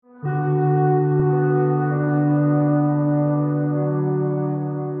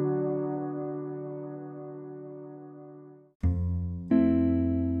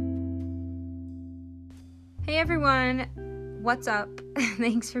what's up?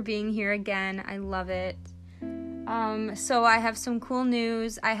 Thanks for being here again. I love it. So I have some cool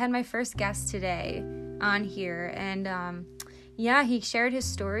news. I had my first guest today on here, and he shared his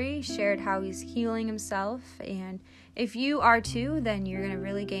story, shared how he's healing himself, and if you are too, then you're going to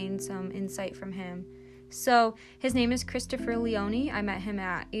really gain some insight from him. So his name is Christopher Leone. I met him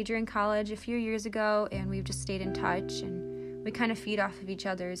at Adrian College a few years ago, and we've just stayed in touch, and we kind of feed off of each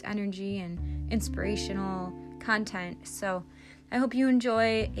other's energy and inspirational content. So I hope you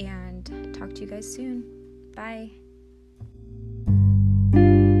enjoy, and talk to you guys soon. Bye.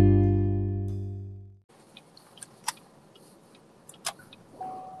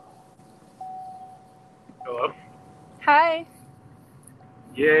 Hello? Hi.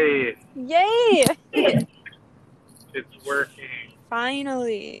 Yay! Yay! It's working.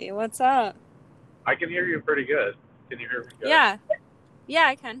 Finally. What's up? I can hear you pretty good. Can you hear me good? Yeah,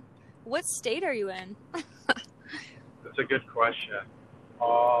 I can. What state are you in? That's a good question.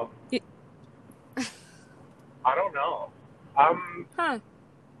 I don't know.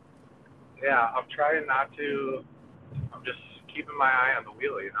 Yeah, I'm trying not to. I'm just keeping my eye on the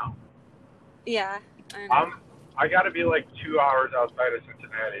wheel, you know? Yeah, I know. I gotta be like 2 hours outside of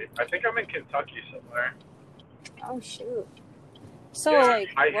Cincinnati. I think I'm in Kentucky somewhere. Oh, shoot. So, yeah,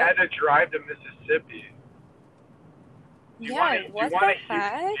 I had to drive to Mississippi. What the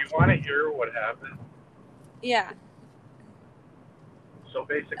heck? Do you want to hear what happened? Yeah. So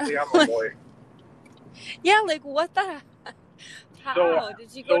basically, I'm a lawyer. Yeah, like what the heck? How?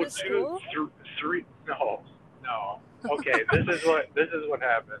 Did you go to school? No. Okay, this is what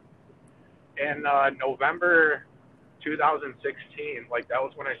happened. In November 2016, like that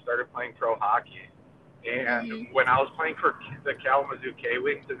was when I started playing pro hockey. And when I was playing for the Kalamazoo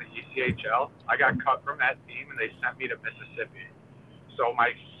K-Wings in the ECHL, I got cut from that team and they sent me to Mississippi. So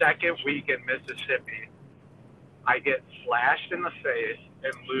my second week in Mississippi, I get slashed in the face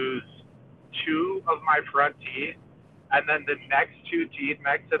and lose 2 of my front teeth, and then the next 2 teeth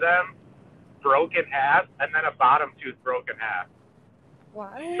next to them broke in half, and then a bottom tooth broke in half.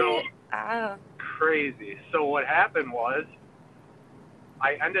 What? So crazy. So what happened was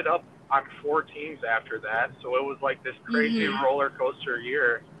I ended up on 4 teams after that, so it was like this crazy roller coaster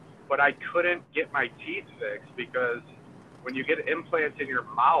year, but I couldn't get my teeth fixed because when you get implants in your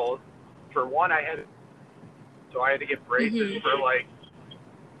mouth, for one, I had to get braces for like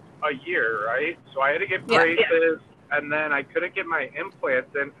a year, right? So I had to get braces, and then I couldn't get my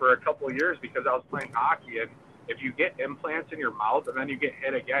implants in for a couple of years because I was playing hockey, and if you get implants in your mouth and then you get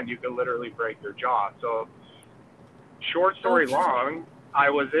hit again, you could literally break your jaw. So short story long, I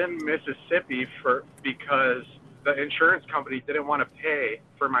was in Mississippi because the insurance company didn't want to pay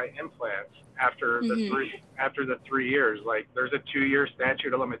for my implants after the 3 years. Like there's a 2-year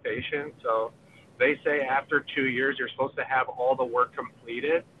statute of limitations, so they say after 2 years you're supposed to have all the work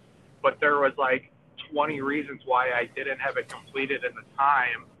completed, but there was like 20 reasons why I didn't have it completed in the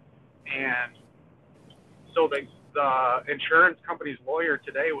time, and so the insurance company's lawyer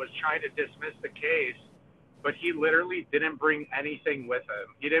today was trying to dismiss the case, but he literally didn't bring anything with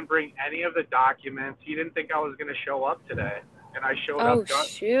him. He didn't bring any of the documents. He didn't think I was going to show up today. And I showed up.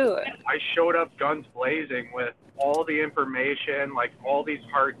 I showed up guns blazing with all the information, like all these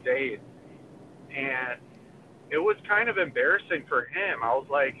hard dates. And it was kind of embarrassing for him. I was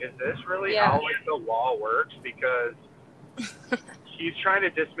like, is this really how like the law works? Because he's trying to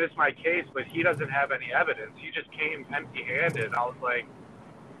dismiss my case, but he doesn't have any evidence. He just came empty-handed. I was like,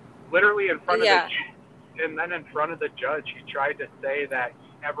 literally in front of and then in front of the judge, he tried to say that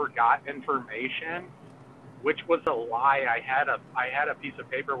he never got information, which was a lie. I had a piece of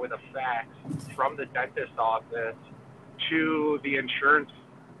paper with a fax from the dentist office to the insurance,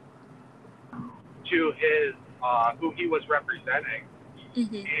 to his who he was representing,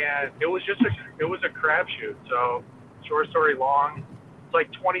 and it was a crapshoot. So short story long, it's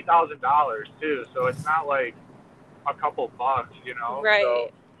like $20,000 too. So it's not like a couple bucks, you know. Right.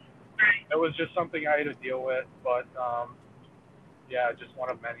 So, it was just something I had to deal with, but just one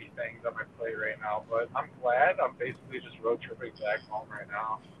of many things on my plate right now. But I'm glad. I'm basically just road tripping back home right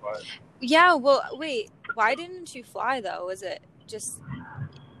now. But well, wait. Why didn't you fly though? Was it just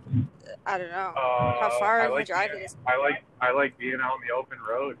I don't know how far of a drive it is? I like being out on the open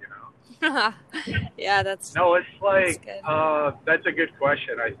road, you know. Yeah, that's no. It's like that's a good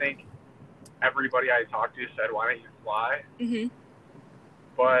question. I think everybody I talked to said, "Why don't you fly?"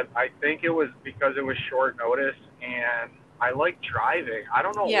 But I think it was because it was short notice, and I like driving. I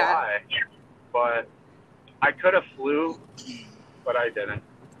don't know why, but I could have flew, but I didn't.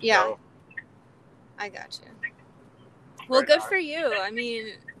 Yeah, so, I got you. Well, good for you. I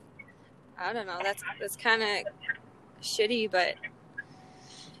mean, I don't know. That's kind of shitty, but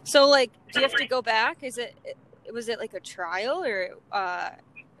so like, do you have to go back? Was it like a trial, or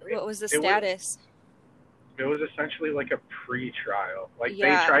what was the status? It was essentially like a pre-trial. Like, they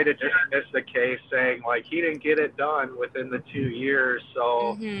tried to dismiss the case, saying like he didn't get it done within the 2 years,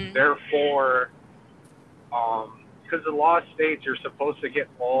 so therefore, because the law states you're supposed to get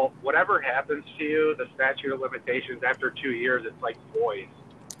whatever happens to you, the statute of limitations after 2 years, it's like void.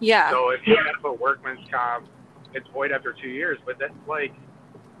 Yeah. So if you have a workman's comp, it's void after 2 years. But that's like,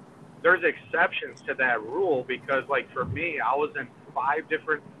 there's exceptions to that rule, because like for me, I was in 5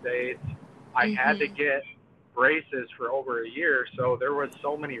 different states. I had to get braces for over a year, so there was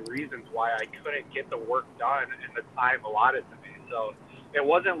so many reasons why I couldn't get the work done in the time allotted to me. So it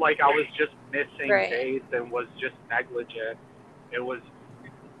wasn't like I was just missing dates and was just negligent. It was,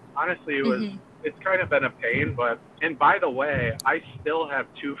 honestly, it's kind of been a pain. But, and by the way, I still have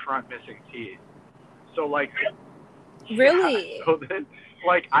 2 front missing teeth. So like, really? Yeah, so then,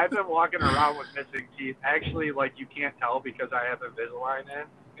 like, I've been walking around with missing teeth. Actually, like, you can't tell because I have Invisalign in,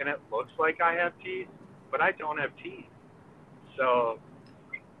 and it looks like I have teeth, but I don't have teeth. So.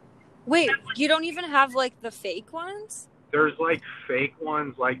 Wait, you don't even have like the fake ones? There's like fake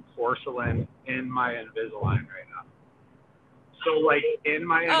ones, like porcelain, in my Invisalign right now. So like in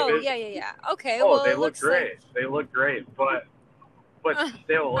my yeah. Okay. Oh, well, they look great. Like... They look great, but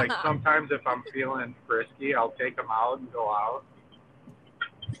still, like sometimes if I'm feeling frisky, I'll take them out and go out.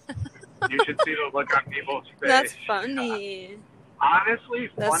 You should see the look on people's face. That's funny. Honestly,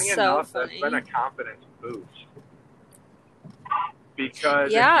 funny enough, funny. That's been a confidence boost.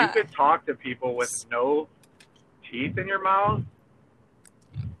 Because if you could talk to people with no teeth in your mouth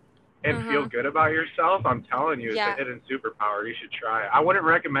and feel good about yourself, I'm telling you, it's a hidden superpower. You should try it. I wouldn't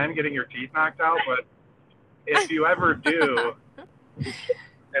recommend getting your teeth knocked out, but if you ever do,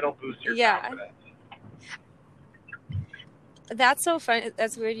 it'll boost your confidence. That's so funny.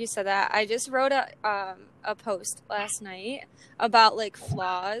 That's weird you said that. I just wrote a post last night about like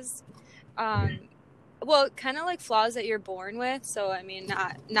flaws. Well, kind of like flaws that you're born with. So I mean,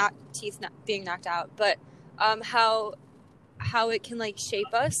 not teeth not being knocked out, but how it can like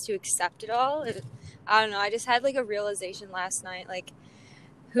shape us to accept it all. I don't know. I just had like a realization last night. Like,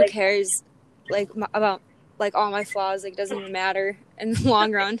 who cares? Like about like all my flaws. Like, doesn't even matter in the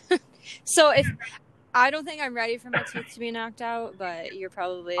long run. So if I don't think I'm ready for my teeth to be knocked out, but you're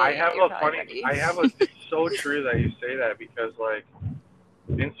probably. It's so true that you say that, because like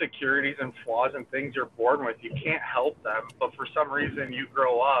insecurities and flaws and things you're born with, you can't help them, but for some reason you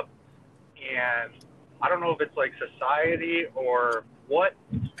grow up, and I don't know if it's like society or what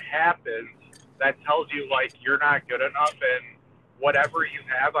happens that tells you like you're not good enough and whatever you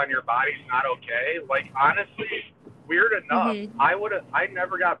have on your body's not okay. Like, honestly, weird enough, I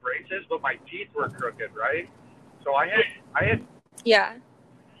never got braces, but my teeth were crooked, right? So I had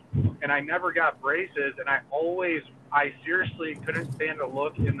and I never got braces, and I seriously couldn't stand to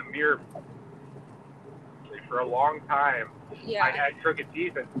look in the mirror for a long time. I had crooked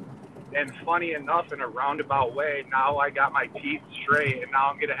teeth, and funny enough, in a roundabout way, now I got my teeth straight, and now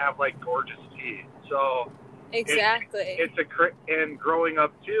I'm gonna have like gorgeous teeth. So exactly, and growing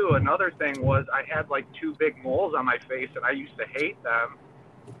up too, another thing was I had like 2 big moles on my face, and I used to hate them.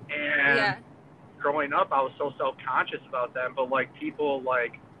 And growing up, I was so self-conscious about them. But like people,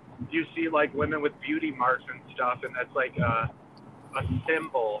 like you see like women with beauty marks and stuff, and that's like a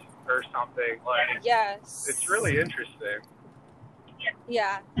symbol or something. Like, it's really interesting.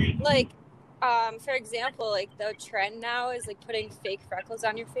 Yeah, like for example, like the trend now is like putting fake freckles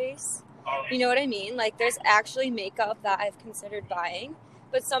on your face. You know what I mean? Like, there's actually makeup that I've considered buying,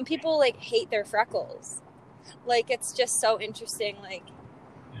 but some people like hate their freckles. Like, it's just so interesting, like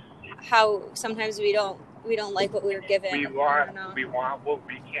how sometimes we don't like what we were given. We want what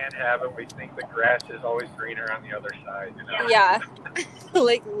we can't have, and we think the grass is always greener on the other side. You know? Yeah,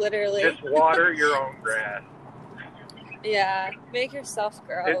 like literally. Just water your own grass. Yeah, make yourself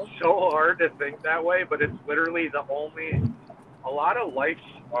grow. It's so hard to think that way, but it's literally a lot of life's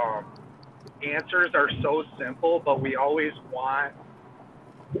answers are so simple, but we always want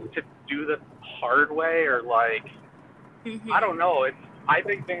to do the hard way, or like, I don't know. I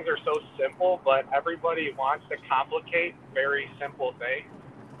think things are so simple, but everybody wants to complicate very simple things.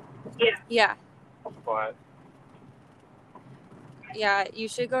 Yeah. But. Yeah, you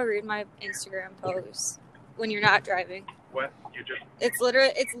should go read my Instagram posts when you're not driving. What? You just. It's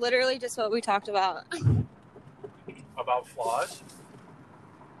literally just what we talked about. About flaws?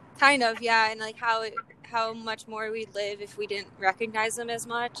 Kind of, yeah, and like how much more we'd live if we didn't recognize them as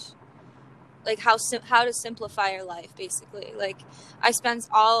much. Like how to simplify your life, basically. Like, I spend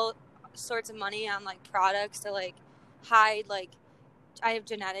all sorts of money on like products to like hide, like, I have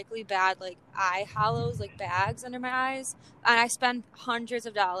genetically bad, like, eye hollows, like, bags under my eyes. And I spend hundreds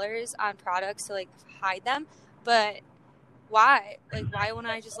of dollars on products to, like, hide them. But why? Like, why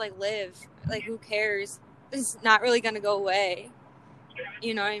wouldn't I just, like, live? Like, who cares? It's not really going to go away.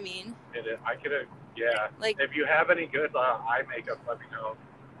 You know what I mean? I could have, yeah. Like, if you have any good eye makeup, let me know.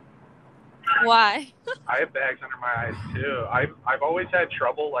 Why? I have bags under my eyes too. I've always had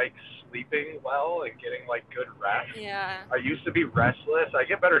trouble like sleeping well and getting like good rest. Yeah. I used to be restless. I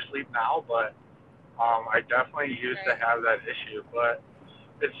get better sleep now, but I definitely used to have that issue. But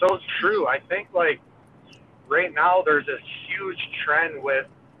it's so true. I think like right now there's this huge trend with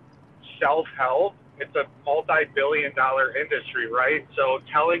self-help. It's a multi-billion-dollar industry, right? So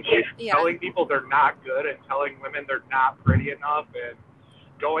telling people they're not good and telling women they're not pretty enough and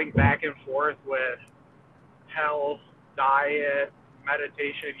going back and forth with health, diet,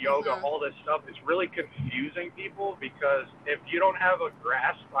 meditation, yoga, all this stuff is really confusing people, because if you don't have a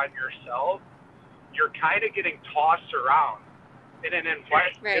grasp on yourself, you're kind of getting tossed around in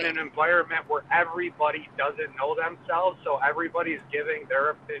an environment where everybody doesn't know themselves, so everybody's giving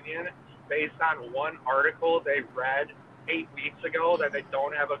their opinion based on one article they read 8 weeks ago that they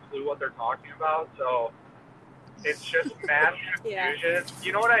don't have a clue what they're talking about. So it's just mass confusion.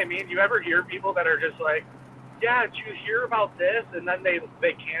 You know what I mean? You ever hear people that are just like, yeah, did you hear about this? And then they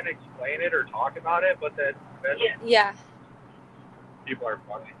can't explain it or talk about it, but then people are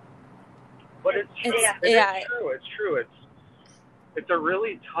funny. But it's true. It's true. It's a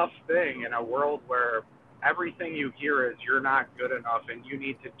really tough thing in a world where everything you hear is you're not good enough and you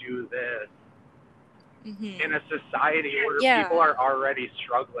need to do this. In a society where people are already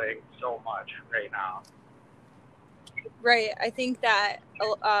struggling so much right now. Right. I think that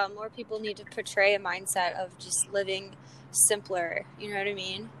more people need to portray a mindset of just living simpler. You know what I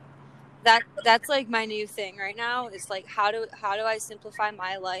mean? That's like my new thing right now. Is like how do I simplify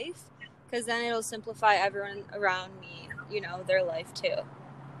my life? Because then it'll simplify everyone around me. You know, their life too.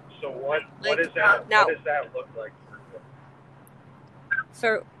 So what is that? What does that look like for you?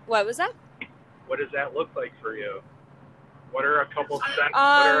 For what was that? What does that look like for you? What are a couple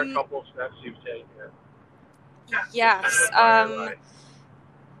steps you've taken? Yes.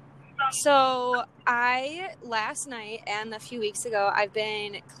 So last night and a few weeks ago, I've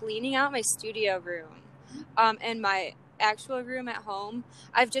been cleaning out my studio room, and my actual room at home.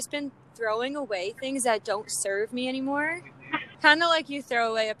 I've just been throwing away things that don't serve me anymore. Kind of like you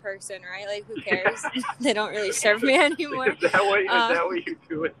throw away a person, right? Like, who cares? They don't really serve me anymore. Is that what you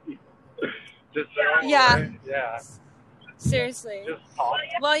do with people? Just throw away? Yeah. Seriously.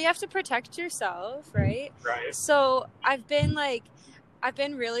 Well, you have to protect yourself, right? Right. So I've been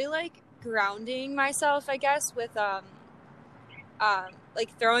really like grounding myself, I guess, with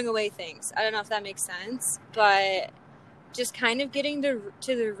like throwing away things. I don't know if that makes sense, but just kind of getting to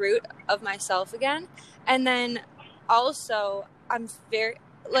the root of myself again. And then also I'm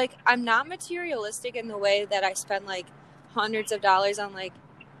not materialistic in the way that I spend like hundreds of dollars on, like,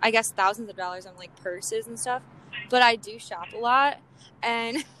 I guess thousands of dollars on like purses and stuff. But I do shop a lot,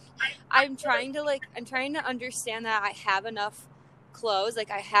 and I'm trying to understand that I have enough clothes,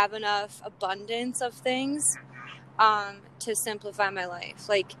 like I have enough abundance of things to simplify my life,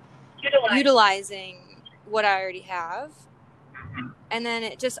 like utilizing what I already have. And then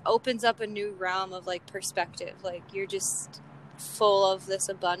it just opens up a new realm of like perspective, like you're just full of this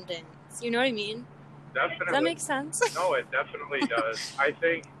abundance. You know what I mean? Definitely. Does that make sense? No, it definitely does. I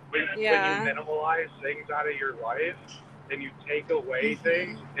think when you minimalize things out of your life and you take away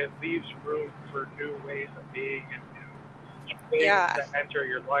things, it leaves room for new ways of being and new things that enter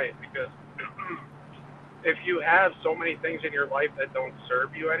your life. Because if you have so many things in your life that don't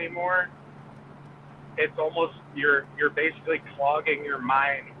serve you anymore, it's almost you're basically clogging your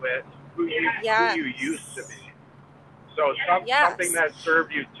mind with who you used to be. So something that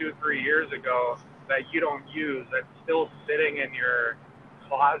served you 2-3 years ago that you don't use, that's still sitting in your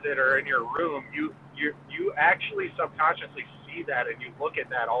closet or in your room, you actually subconsciously see that and you look at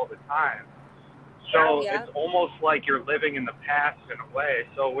that all the time. So it's almost like you're living in the past in a way.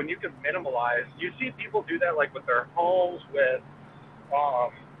 So when you can minimalize, you see people do that like with their homes, with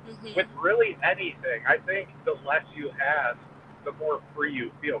really anything. I think the less you have, the more free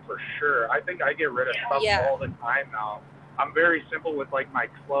you feel, for sure. I think I get rid of stuff all the time now. I'm very simple with like my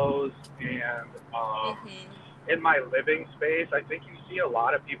clothes and in my living space. I think you see a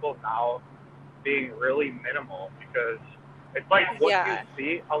lot of people now being really minimal, because it's like what you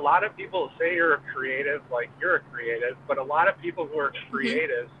see. A lot of people say you're a creative, like you're a creative, but a lot of people who are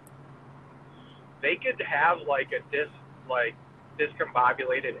creatives, they could have like a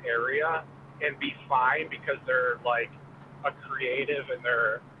discombobulated area and be fine because they're like a creative and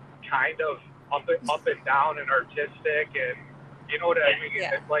they're kind of up and down and artistic, and you know what I mean?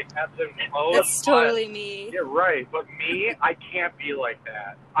 Yeah. It's like ebbs and flows. That's totally me. Yeah, right. But me, I can't be like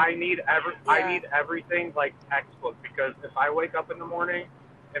that. I need everything like textbook, because if I wake up in the morning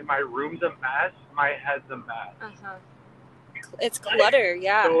and my room's a mess, my head's a mess. Uh-huh. It's clutter,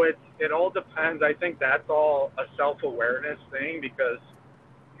 yeah. So it all depends. I think that's all a self-awareness thing, because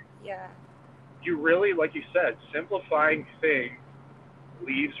you really, like you said, simplifying things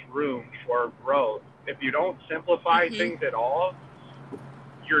leaves room for growth. If you don't simplify things at all,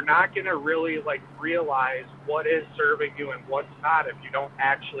 you're not going to really like realize what is serving you and what's not if you don't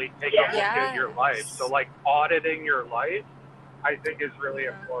actually take a look at your life. So like auditing your life, I think is really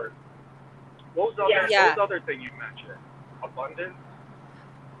important. What was the other thing you mentioned? Abundance?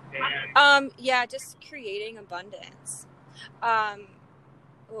 And just creating abundance.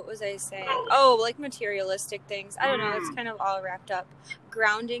 What was I saying? Oh, like materialistic things. I don't know. It's kind of all wrapped up.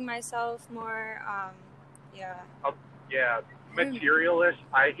 Grounding myself more. Materialist.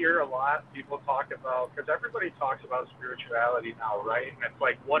 I hear a lot people talk about, because everybody talks about spirituality now, right? And it's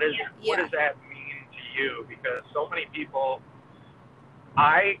like, what does that mean to you? Because so many people,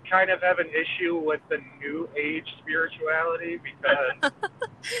 I kind of have an issue with the new age spirituality, because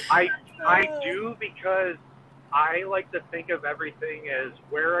I do, because I like to think of everything as,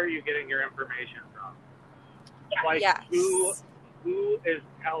 where are you getting your information from? Like, who is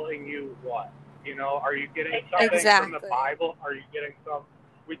telling you what? You know, are you getting something from the Bible? Are you getting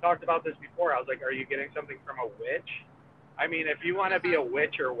we talked about this before. I was like, are you getting something from a witch? I mean, if you want to be a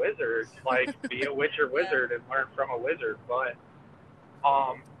witch or wizard, like, be a witch or wizard and learn from a wizard. But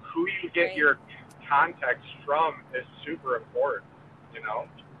who you get your context from is super important, you know?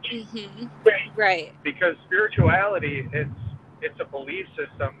 Right. Because spirituality, it's a belief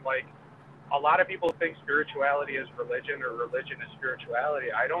system. Like, a lot of people think spirituality is religion or religion is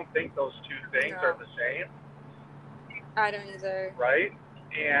spirituality. I don't think those two things are the same. I don't either. Right?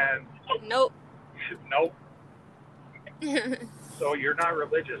 And Nope. So you're not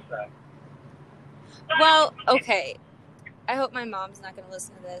religious then? Well, okay. I hope my mom's not going to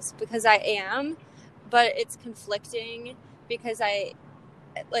listen to this, because I am, but it's conflicting, because I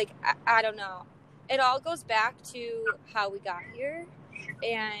don't know. It all goes back to how we got here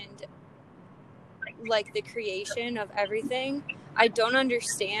and like the creation of everything. I don't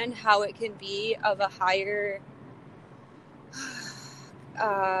understand how it can be of a higher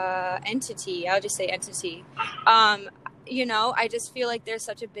entity. I'll just say entity. You know, I just feel like there's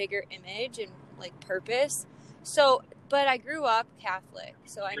such a bigger image and like purpose. So, but I grew up Catholic,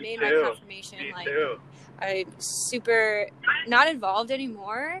 so I made my confirmation. I'm super not involved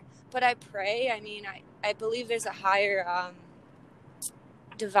anymore, but I pray. I mean, I believe there's a higher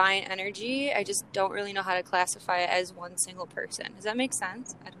divine energy. I just don't really know how to classify it as one single person. Does that make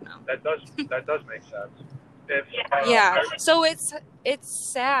sense? I don't know. That does make sense. So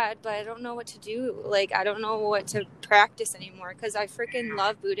it's sad, but I don't know what to do. Like, I don't know what to practice anymore, because I freaking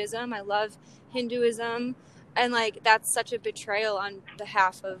love Buddhism. I love Hinduism, and like that's such a betrayal on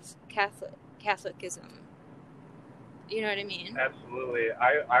behalf of Catholicism. You know what I mean? Absolutely.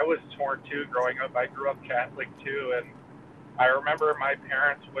 I was torn too growing up. I grew up Catholic too, and I remember my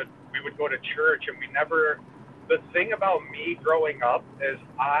parents we would go to church, and the thing about me growing up is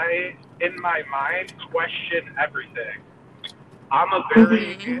I, in my mind, question everything. I'm a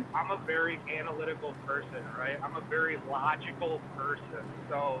very analytical person, right? I'm a very logical person.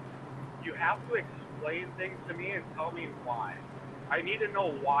 So you have to explain things to me and tell me why. I need to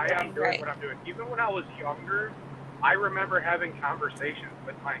know why I'm doing what I'm doing. Even when I was younger, I remember having conversations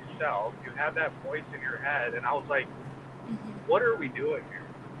with myself. You have that voice in your head, and I was like, what are we doing here?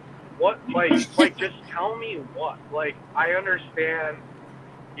 What, like, just tell me what. Like, I understand,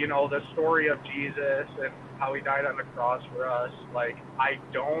 you know, the story of Jesus and how he died on the cross for us. Like, I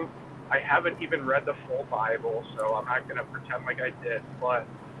haven't even read the full Bible, so I'm not going to pretend like I did. But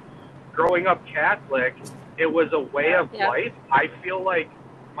growing up Catholic, it was a way of life. I feel like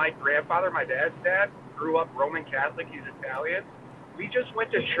my grandfather, my dad's dad, grew up Roman Catholic. He's Italian. We just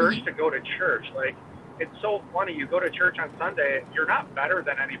went to church to go to church. Like, it's so funny. You go to church on Sunday, you're not better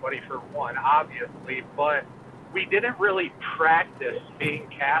than anybody for one, obviously, but we didn't really practice being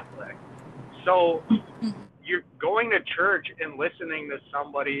Catholic. So you're going to church and listening to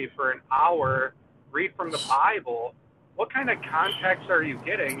somebody for an hour read from the Bible. What kind of context are you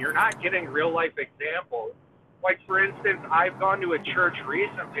getting? You're not getting real life examples. Like, for instance, I've gone to a church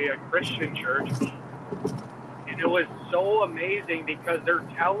recently, a Christian church, and it was so amazing because they're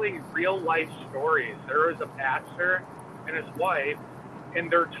telling real life stories. There was a pastor and his wife,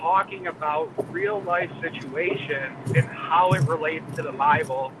 and they're talking about real life situations and how it relates to the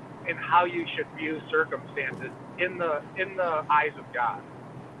Bible and how you should view circumstances in the eyes of God.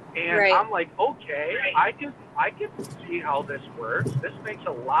 And Right. I'm like, okay, I can see how this works. This makes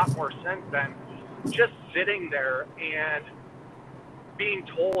a lot more sense than just sitting there and being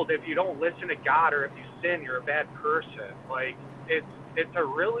told if you don't listen to God or if you sin, you're a bad person. Like, it's a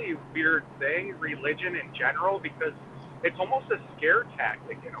really weird thing, religion in general, because it's almost a scare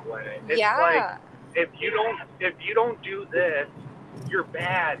tactic in a way. It's like, if you don't do this, you're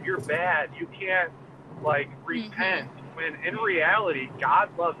bad. You're bad. You can't like repent. When in reality, God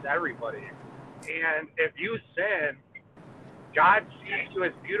loves everybody, and if you sin, God sees you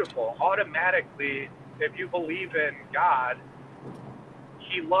as beautiful. Automatically, if you believe in God,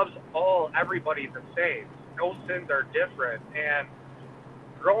 He loves everybody the same. No sins are different. And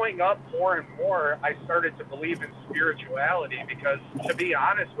growing up more and more, I started to believe in spirituality because, to be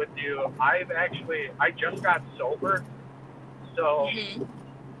honest with you, I just got sober. So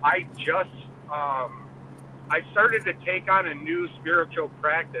I started to take on a new spiritual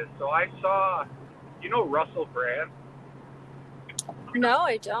practice. So I saw, Russell Brand? No,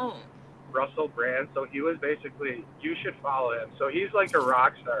 I don't. Russell Brand. So he was basically, you should follow him. So he's like a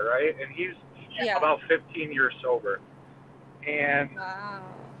rock star, right? And he's about 15 years sober. And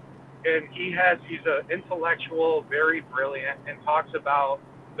and he's an intellectual, very brilliant, and talks about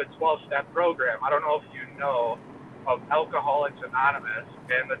the 12-step program. I don't know if you know of Alcoholics Anonymous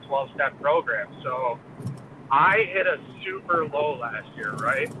and the 12-step program. So I hit a super low last year,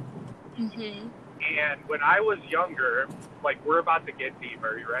 right? And when I was younger, like, we're about to get deep.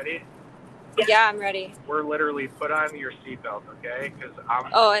 Are you ready? Yeah, I'm ready. We're literally, put on your seatbelt, okay? Because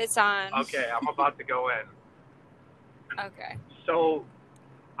it's on. Okay, I'm about to go in. Okay. So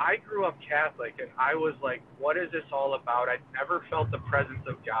I grew up Catholic, and I was like, what is this all about? I never felt the presence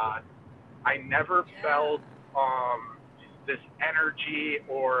of God. I never felt this energy,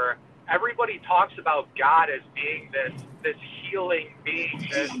 or everybody talks about God as being this healing being,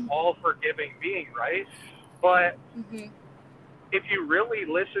 this all-forgiving being, right? But if you really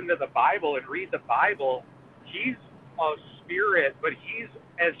listen to the Bible and read the Bible, He's a spirit, but He's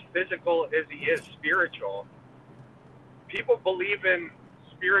as physical as He is spiritual. People believe in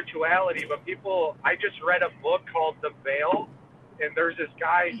spirituality, but I just read a book called The Veil, and there's this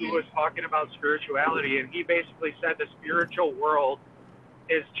guy who was talking about spirituality, and he basically said the spiritual world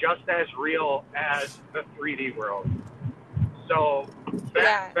is just as real as the 3D world. So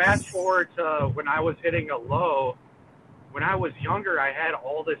fast forward to when I was hitting a low. When I was younger, I had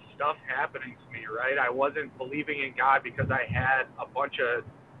all this stuff happening to me, right? I wasn't believing in God because I had a bunch of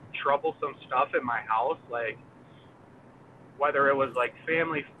troublesome stuff in my house, like whether it was like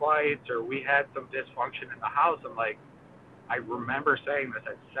family fights or we had some dysfunction in the house. I remember saying this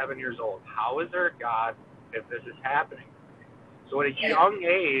at 7 years old. How is there a God if this is happening? So at a young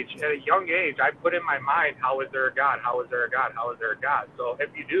age, I put in my mind, how is there a God? How is there a God? How is there a God? So if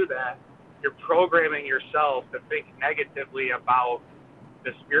you do that, you're programming yourself to think negatively about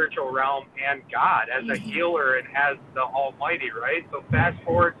the spiritual realm and God as a healer and as the Almighty, right? So fast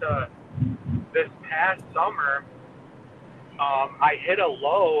forward to this past summer, I hit a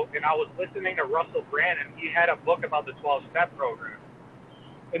low, and I was listening to Russell Brand, and he had a book about the 12-step program.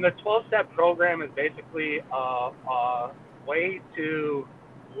 And the 12-step program is basically a way to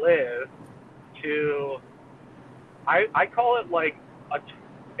live to, I call it like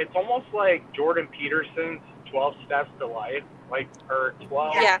it's almost like Jordan Peterson's 12 Steps to Life, or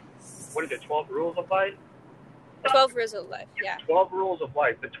 12, what is it, 12 Rules of Life? 12 Rules of Life, 12 Rules of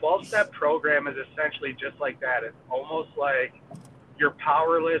Life. The 12-step program is essentially just like that. It's almost like you're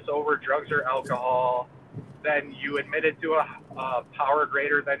powerless over drugs or alcohol, then you admit it to a power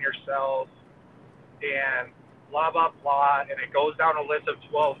greater than yourself, and blah, blah, blah, and it goes down a list of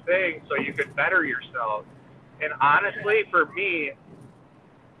 12 things so you can better yourself. And honestly, for me,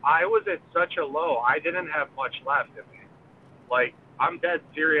 I was at such a low, I didn't have much left in me. Like, I'm dead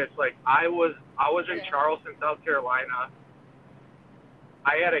serious. Like, I was in Charleston, South Carolina.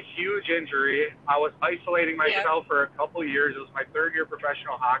 I had a huge injury. I was isolating myself for a couple of years. It was my third year of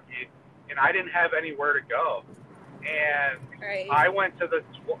professional hockey, and I didn't have anywhere to go. And I went to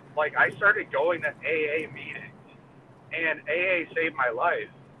I started going to AA meetings, and AA saved my life.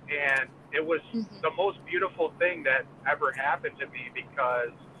 And it was the most beautiful thing that ever happened to me because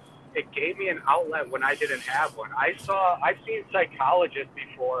it gave me an outlet when I didn't have one. I've seen psychologists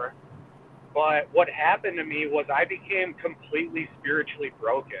before, but what happened to me was I became completely spiritually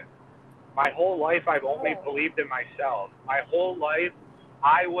broken. My whole life, I've only believed in myself. My whole life,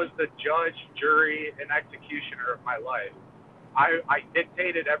 I was the judge, jury, and executioner of my life. I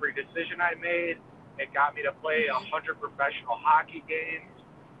dictated every decision I made. It got me to play 100 professional hockey games.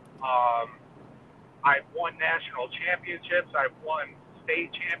 I've won national championships. I've won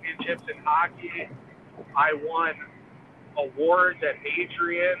state championships in hockey. I won awards at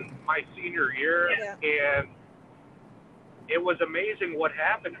Adrian my senior year, and it was amazing what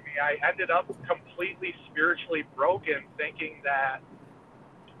happened to me. I ended up completely spiritually broken, thinking that,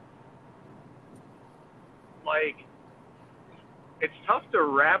 like, it's tough to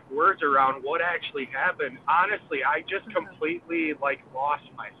wrap words around what actually happened. Honestly, I just completely, like, lost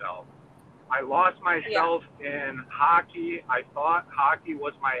myself. I lost myself in hockey. I thought hockey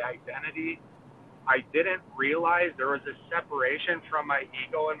was my identity. I didn't realize there was a separation from my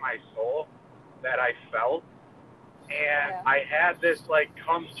ego and my soul that I felt. And I had this, like,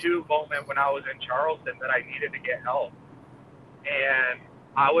 come-to moment when I was in Charleston that I needed to get help. And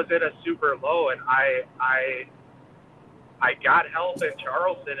I was at a super low, and I got help in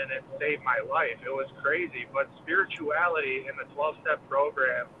Charleston, and it saved my life. It was crazy. But spirituality in the 12-step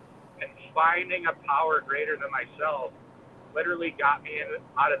program and finding a power greater than myself literally got me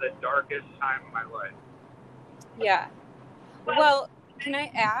out of the darkest time of my life. Yeah. Well, can I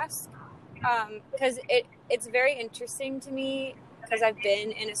ask, because it's very interesting to me, because I've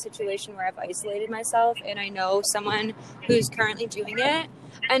been in a situation where I've isolated myself, and I know someone who's currently doing it,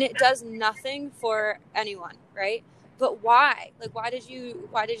 and it does nothing for anyone, right? But why? Like, why did you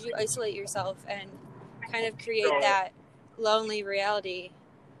isolate yourself and kind of create that lonely reality?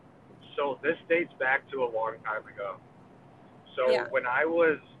 So this dates back to a long time ago. So when I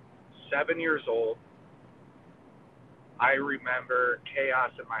was 7 years old, I remember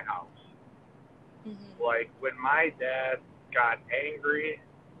chaos in my house. Mm-hmm. Like, when my dad got angry,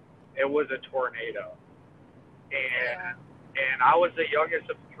 it was a tornado. And I was the youngest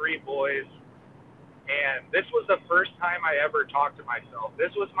of three boys. And this was the first time I ever talked to myself.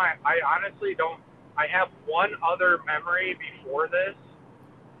 This was I honestly I have one other memory before this,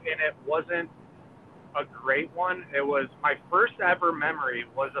 and it wasn't a great one. It was my first ever memory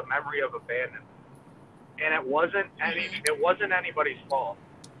was a memory of abandonment. And it wasn't anybody's fault.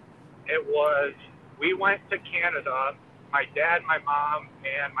 It was, we went to Canada. My dad, my mom,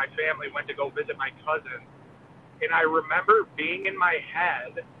 and my family went to go visit my cousin. And I remember being in my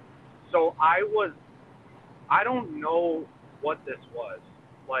head. So I don't know what this was.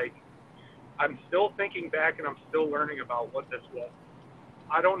 Like, I'm still thinking back, and I'm still learning about what this was.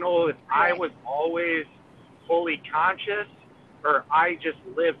 I don't know if I was always fully conscious or I just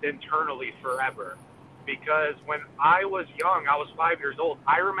lived internally forever. Because when I was young, I was 5 years old,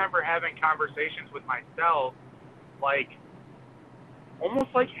 I remember having conversations with myself, like,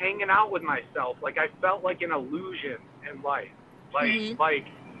 almost like hanging out with myself. Like, I felt like an illusion in life. Like, like,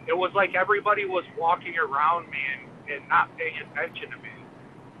 it was like everybody was walking around me and not paying attention to me.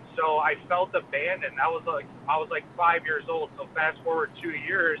 So I felt abandoned. I was like 5 years old. So fast forward 2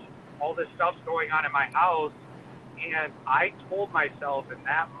 years, all this stuff's going on in my house. And I told myself in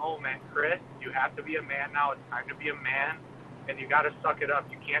that moment, Chris, you have to be a man now. It's time to be a man. And you got to suck it up.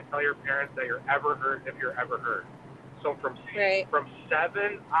 You can't tell your parents that you're ever hurt if you're ever hurt. So from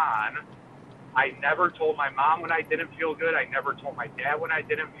 7 on, I never told my mom when I didn't feel good. I never told my dad when I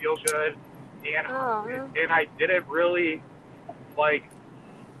didn't feel good. And I didn't really, like,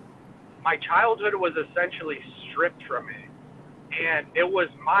 my childhood was essentially stripped from me. And it was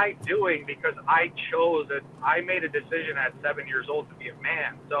my doing because I chose it. I made a decision at 7 years old to be a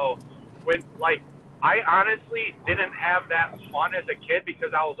man. So when, like, I honestly didn't have that fun as a kid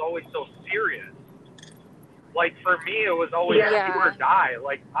because I was always so serious. Like, for me, it was always do or die.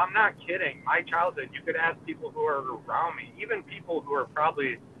 Like, I'm not kidding. My childhood, you could ask people who are around me, even people who are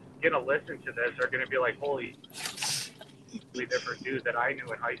probably going to listen to this are going to be like, holy, different dude that I knew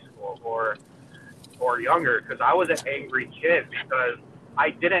in high school or younger, because I was an angry kid because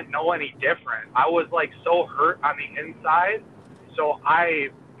I didn't know any different. I was, like, so hurt on the inside, so I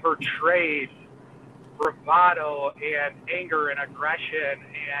portrayed bravado and anger and aggression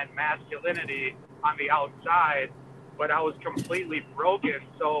and masculinity on the outside, but I was completely broken.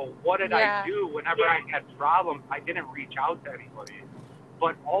 So what did I do whenever I had problems? I didn't reach out to anybody.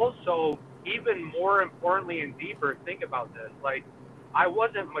 But also, even more importantly and deeper, think about this. Like, I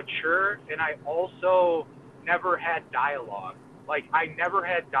wasn't mature, and I also never had dialogue. Like, I never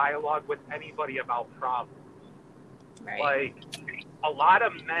had dialogue with anybody about problems. Right. Like, a lot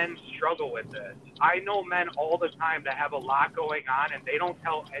of men struggle with this. I know men all the time that have a lot going on, and they don't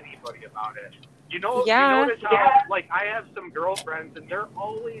tell anybody about it. You know, you notice how, like, I have some girlfriends, and they're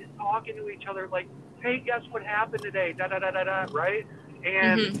always talking to each other, like, hey, guess what happened today, da-da-da-da-da, right?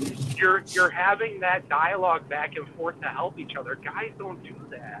 And you're having that dialogue back and forth to help each other. Guys don't do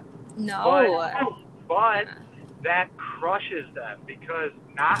that. No. But that crushes them, because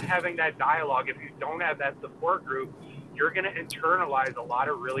not having that dialogue, if you don't have that support group, you're going to internalize a lot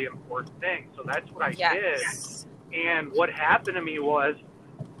of really important things. So that's what I did. And what happened to me was,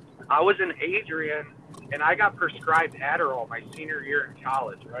 I was in Adrian, and I got prescribed Adderall my senior year in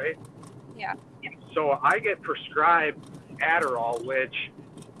college, right? Yeah. So I get prescribed Adderall, which,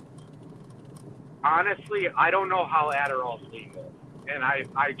 honestly, I don't know how Adderall is legal. And I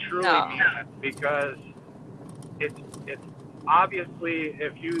truly mean that, because it's obviously,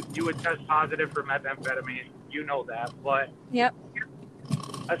 if you would test positive for methamphetamine, you know that, but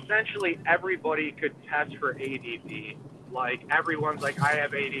essentially everybody could test for ADD. Like, everyone's like, I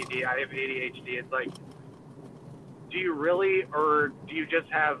have ADD, I have ADHD. It's like, do you really, or do you just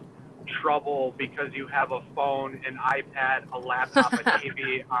have trouble because you have a phone, an iPad, a laptop, a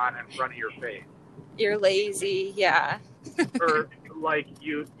TV on in front of your face? You're lazy, yeah. Or like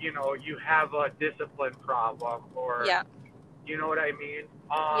you know, you have a discipline problem, or you know what I mean?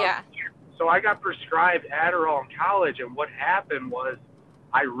 So I got prescribed Adderall in college, and what happened was,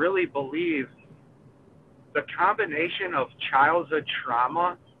 I really believe the combination of childhood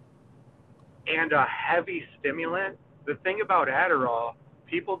trauma and a heavy stimulant. The thing about Adderall,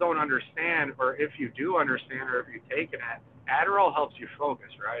 people don't understand, or if you do understand, or if you've taken it, Adderall helps you focus,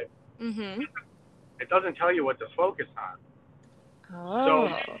 right? It doesn't tell you what to focus on.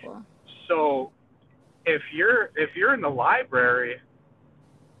 So if you're in the library,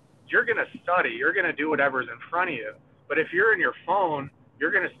 you're going to study, you're going to do whatever's in front of you. But if you're in your phone,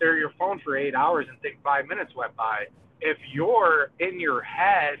 you're going to stare at your phone for 8 hours and think 5 minutes went by. If you're in your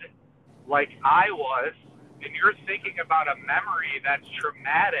head, like I was, and you're thinking about a memory that's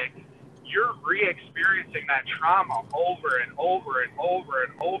traumatic, you're re-experiencing that trauma over and over and over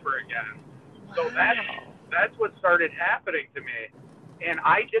and over again. So that's what started happening to me. And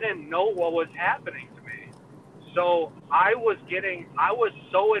I didn't know what was happening to me. So I was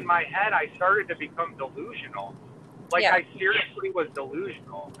so in my head, I started to become delusional. Like, I seriously was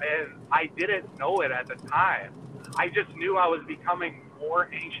delusional, and I didn't know it at the time. I just knew I was becoming more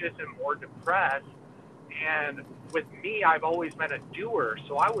anxious and more depressed. And with me, I've always been a doer,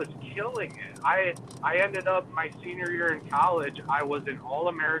 so I was killing it. I ended up my senior year in college, I was an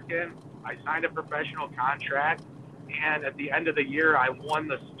All-American. I signed a professional contract, and at the end of the year, I won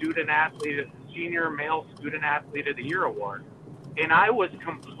the Senior Male Student Athlete of the Year award. And I was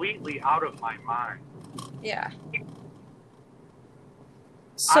completely out of my mind.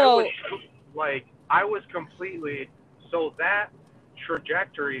 So so that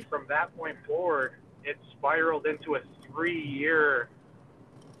trajectory from that point forward, it spiraled into a 3-year,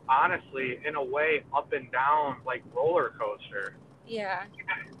 honestly, in a way, up and down, like, roller coaster.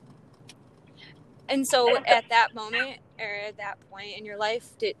 And so at that moment, or at that point in your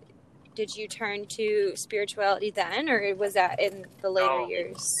life, did you turn to spirituality then, or was that in the later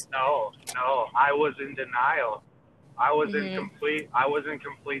years? No, I was in denial. I was in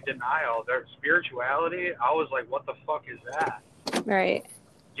complete denial. Their spirituality, I was like, what the fuck is that? Right.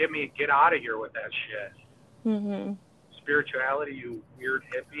 Get out of here with that shit. Spirituality, you weird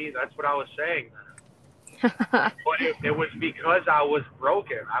hippie. That's what I was saying then. But it was because I was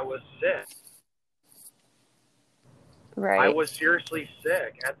broken. I was sick. Right. I was seriously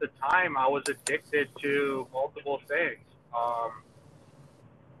sick. At the time, I was addicted to multiple things.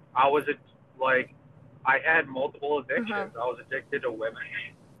 I had multiple addictions. I was addicted to women.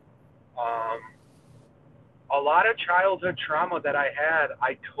 A lot of childhood trauma that I had,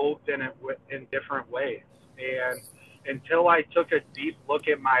 I coped in different ways. And until I took a deep look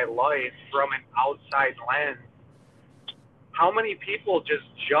at my life from an outside lens, how many people just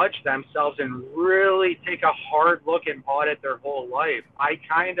judge themselves and really take a hard look and audit their whole life? I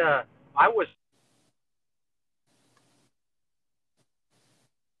was.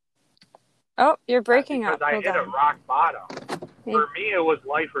 Oh, you're breaking up. Because I hit a rock bottom. For me, it was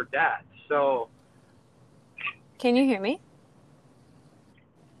life or death. So. Can you hear me?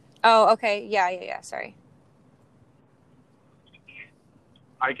 Oh, okay. Yeah. Sorry.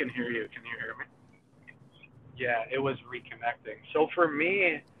 I can hear you. Can you hear me? Yeah, it was reconnecting. So for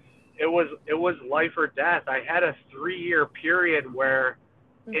me, it was life or death. I had a 3-year period where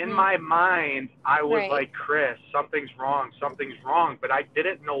in my mind, I was like, Chris, something's wrong, but I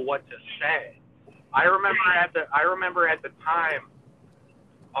didn't know what to say. I remember at the time,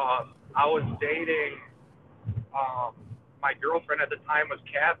 I was dating, my girlfriend at the time was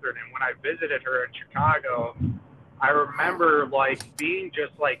Catherine, and when I visited her in Chicago, I remember like being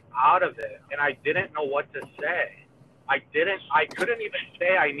just like out of it, and I didn't know what to say. I couldn't even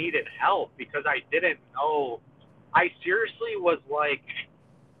say I needed help because I didn't know. I seriously was like,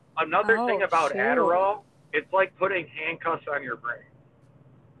 another thing about Adderall, it's like putting handcuffs on your brain.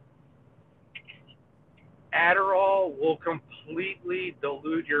 Adderall will completely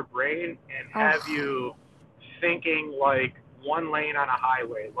delude your brain and have you thinking like one lane on a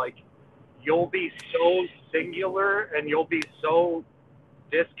highway. Like, you'll be so singular and you'll be so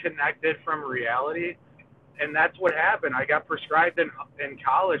disconnected from reality. And that's what happened. I got prescribed in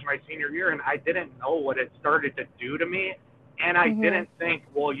college my senior year, and I didn't know what it started to do to me. And I didn't think,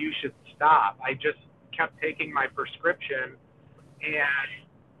 well, you should stop. I just kept taking my prescription.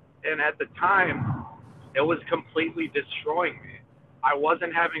 And at the time, it was completely destroying me. I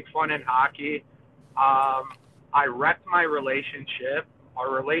wasn't having fun in hockey. I wrecked my relationship. Our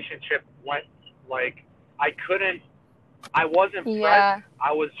relationship went like, I wasn't present.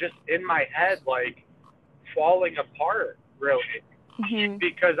 I was just in my head, like, falling apart, really.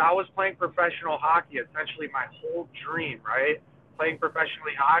 Because I was playing professional hockey, essentially my whole dream, right? Playing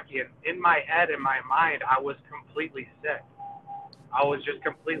professionally hockey. And in my head, in my mind, I was completely sick. I was just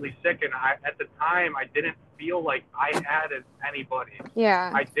completely sick. And at the time, I didn't feel like I had anybody.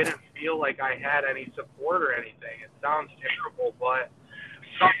 Yeah. I didn't feel like I had any support or anything. It sounds terrible, but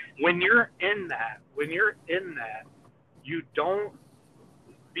when you're in that, you don't,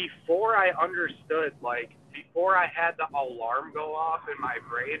 before I understood, like, before I had the alarm go off in my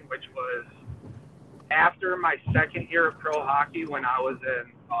brain, which was after my second year of pro hockey when I was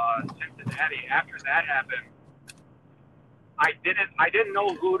in Cincinnati, after that happened, I didn't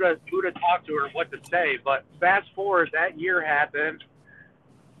know who to talk to or what to say. But fast forward, that year happened.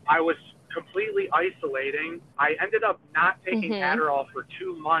 I was completely isolating. I ended up not taking Adderall for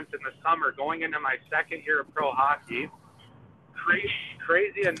 2 months in the summer, going into my second year of pro hockey.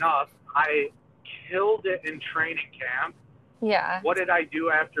 Crazy enough, I killed it in training camp. Yeah. What did I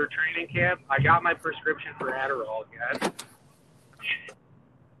do after training camp? I got my prescription for Adderall again.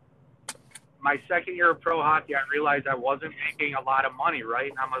 My second year of pro hockey, I realized I wasn't making a lot of money,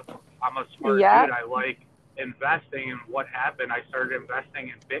 right? And I'm a smart dude. I like investing. And what happened? I started investing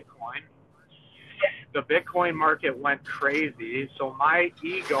in Bitcoin. The Bitcoin market went crazy, so my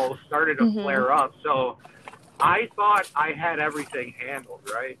ego started to flare up. So I thought I had everything handled,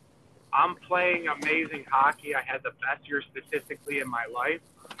 right? I'm playing amazing hockey. I had the best year statistically in my life.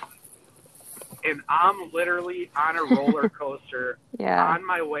 And I'm literally on a roller coaster on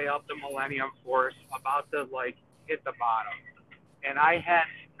my way up the Millennium Force, about to, like, hit the bottom. And I had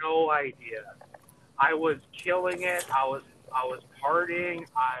no idea. I was killing it. I was partying.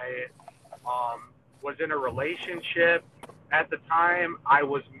 I was in a relationship at the time. I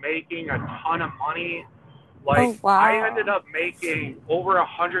was making a ton of money. Like, I ended up making over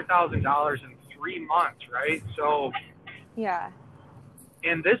 $100,000 in 3 months, right? So,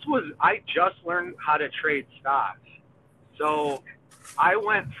 and this was, I just learned how to trade stocks. So I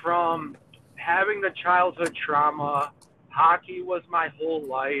went from having the childhood trauma, hockey was my whole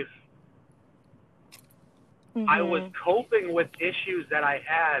life. I was coping with issues that I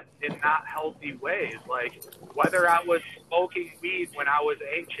had in not healthy ways, like whether I was smoking weed when I was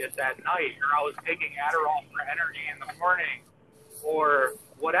anxious at night, or I was taking Adderall for energy in the morning, or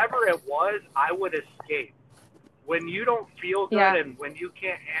whatever it was, I would escape. When you don't feel good and when you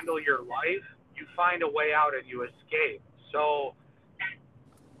can't handle your life, you find a way out and you escape. So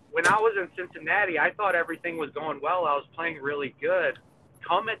when I was in Cincinnati, I thought everything was going well. I was playing really good.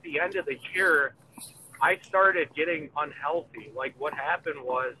 Come at the end of the year, I started getting unhealthy. Like, what happened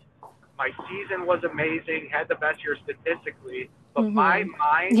was my season was amazing, had the best year statistically, but my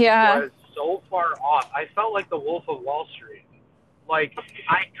mind was so far off. I felt like the Wolf of Wall Street. Like,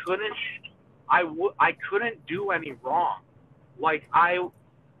 I couldn't do any wrong. Like,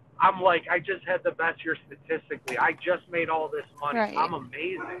 I'm like, I just had the best year statistically. I just made all this money. Right. I'm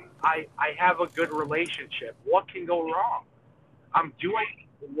amazing. I have a good relationship. What can go wrong? I'm doing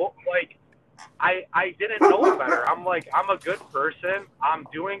what, like, I didn't know better. I'm like, I'm a good person. I'm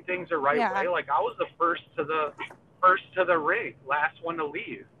doing things the right way. Like, I was the first to the ring, last one to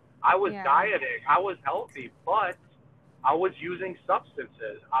leave. I was dieting. I was healthy, but I was using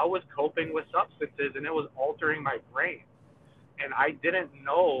substances. I was coping with substances, and it was altering my brain. And I didn't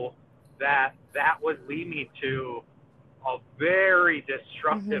know that would lead me to a very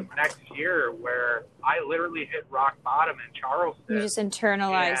destructive next year where I literally hit rock bottom in Charleston. You just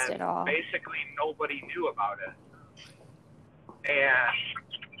internalized it all. Basically, nobody knew about it.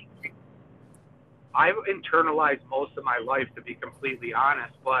 And I've internalized most of my life, to be completely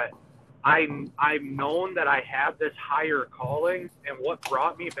honest, but I've known that I have this higher calling, and what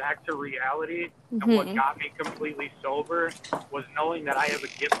brought me back to reality and what got me completely sober was knowing that I have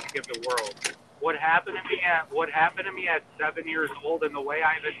a gift to give the world. What happened to me at 7 years old, and the way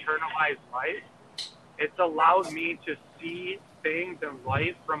I've internalized life, it's allowed me to see things in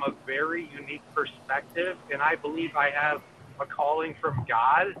life from a very unique perspective, and I believe I have a calling from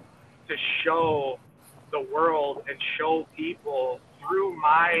God to show the world and show people through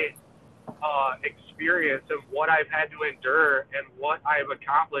my experience of what I've had to endure and what I've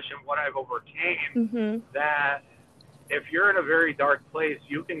accomplished and what I've overcame, that if you're in a very dark place,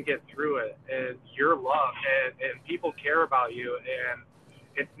 you can get through it, and you're loved, and people care about you, and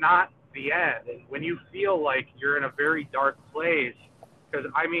it's not the end. And when you feel like you're in a very dark place, because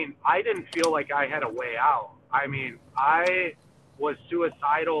I mean, I didn't feel like I had a way out. I mean, I was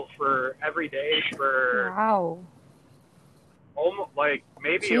suicidal for every day for almost like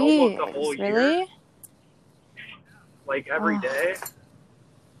maybe almost a whole year. Really? Like every day.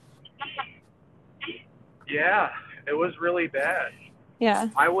 Yeah, it was really bad. Yeah.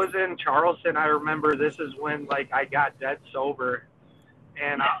 I was in Charleston. I remember this is when like I got dead sober,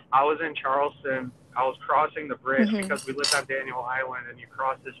 and I was in Charleston. I was crossing the bridge because we lived on Daniel Island, and you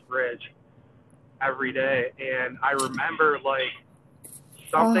cross this bridge every day. And I remember like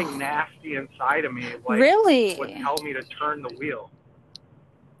something nasty inside of me, like really would tell me to turn the wheel.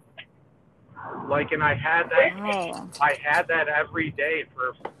 Like, and I had that every day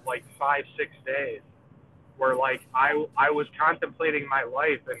for like 5-6 days, where like I was contemplating my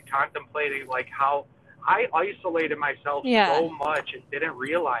life and contemplating like how I isolated myself so much and didn't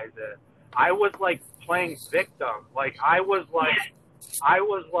realize it. I was like playing victim. Like I was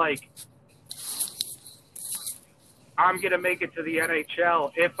like I'm going to make it to the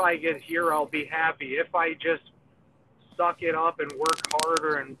NHL. If I get here, I'll be happy. If I just suck it up and work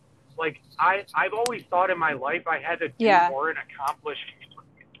harder. And like, I've always thought in my life I had to do more and accomplish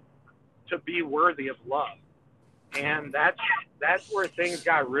to be worthy of love. And that's where things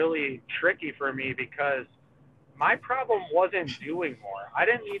got really tricky for me, because my problem wasn't doing more. I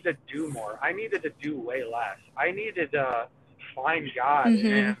didn't need to do more. I needed to do way less. I needed to find God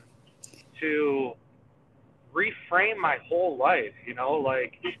and to reframe my whole life, you know,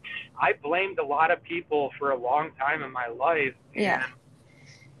 like I blamed a lot of people for a long time in my life, and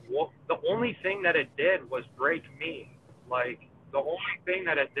the only thing that it did was break me. Like the only thing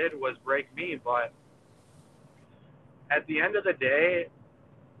that it did was break me. But at the end of the day,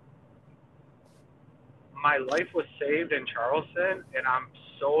 my life was saved in Charleston, and I'm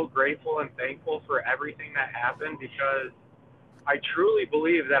so grateful and thankful for everything that happened, because I truly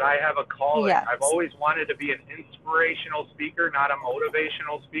believe that I have a calling. Yes. I've always wanted to be an inspirational speaker, not a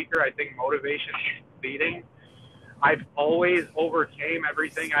motivational speaker. I think motivation is leading. I've always overcame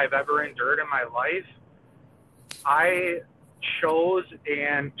everything I've ever endured in my life. I chose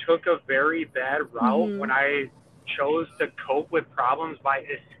and took a very bad route when I chose to cope with problems by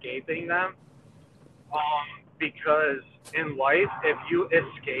escaping them. Because in life, if you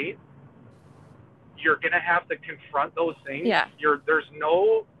escape, you're going to have to confront those things. Yeah. You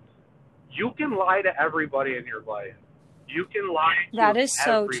can lie to everybody in your life. You can lie to That is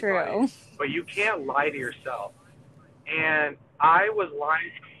so everybody, true. but you can't lie to yourself. And I was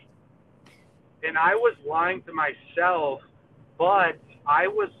lying to myself, but I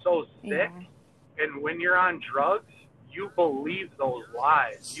was so sick. And when you're on drugs, you believe those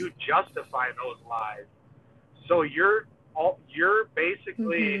lies. You justify those lies. So you're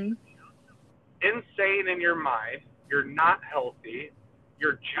basically insane in your mind. You're not healthy.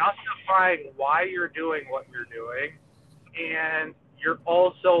 You're justifying why you're doing what you're doing, and you're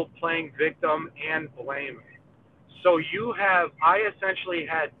also playing victim and blaming. So I essentially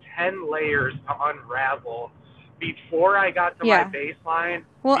had 10 layers to unravel before I got to my baseline.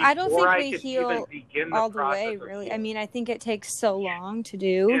 Well, I don't think we heal all the way, really. Healing. I mean, I think it takes so long to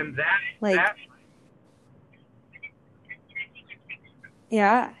do. And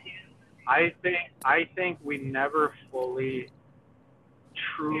I think we never fully,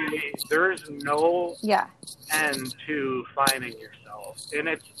 truly, there's no end to finding yourself. And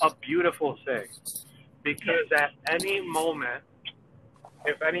it's a beautiful thing, because at any moment,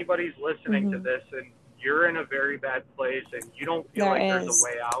 if anybody's listening to this and you're in a very bad place and you don't feel there's a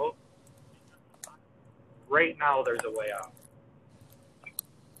way out, right now there's a way out.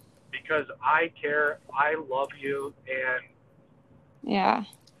 Because I care, I love you, and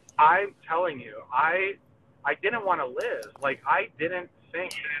I'm telling you, I didn't want to live. Like, I didn't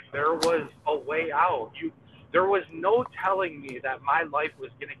think that there was a way out. There was no telling me that my life was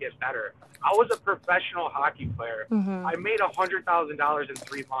going to get better. I was a professional hockey player. I made $100,000 in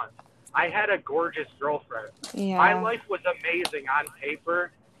 3 months. I had a gorgeous girlfriend. Yeah. My life was amazing on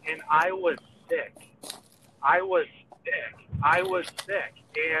paper, and I was sick. I was sick.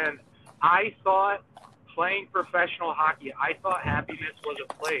 And I thought playing professional hockey, I thought happiness was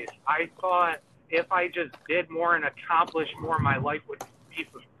a place. I thought if I just did more and accomplished more, my life would be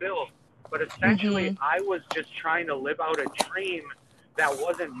fulfilled. But essentially, I was just trying to live out a dream that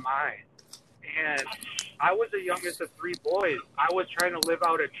wasn't mine. And I was the youngest of 3 boys. I was trying to live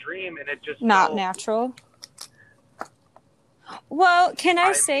out a dream, and it just not felt natural. Well, can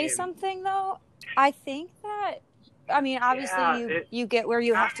I say something though? I think that, I mean, obviously you get where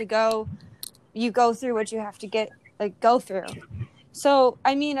you have to go. You go through what you have to go through. So,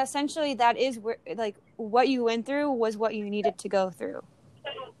 I mean, essentially that is where, like, what you went through was what you needed to go through.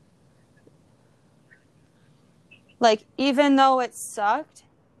 Like, even though it sucked.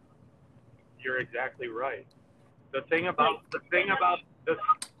 You're exactly right.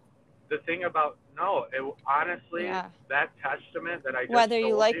 Honestly, that testament that I just whether you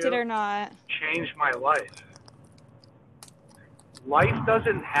told liked it or not changed my life. Life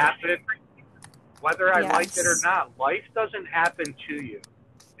doesn't happen, whether I liked it or not. Life doesn't happen to you.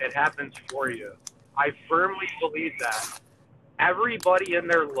 It happens for you. I firmly believe that. Everybody in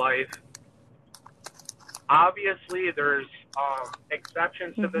their life, obviously there's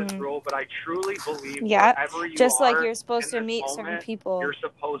exceptions to this rule, but I truly believe wherever you just are, like you're supposed to meet moment, certain people. You're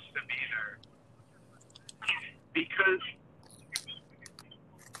supposed to be there. Because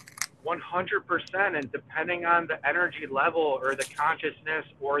 100%, and depending on the energy level or the consciousness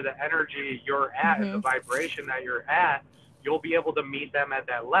or the energy you're at, the vibration that you're at, you'll be able to meet them at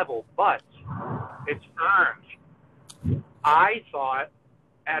that level. But it's earned. I thought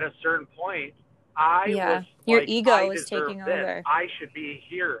at a certain point, was your like, ego is taking over. I should be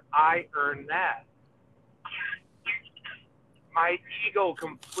here. I earned that. My ego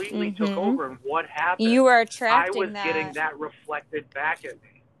completely took over, and what happened? You were attracting I was getting that reflected back at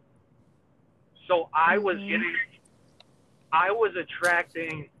me. So I was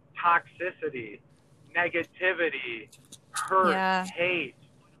attracting toxicity, negativity, hurt, hate,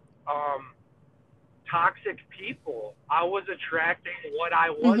 toxic people. I was attracting what I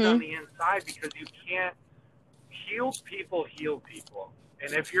was on the inside, because you can't heal people.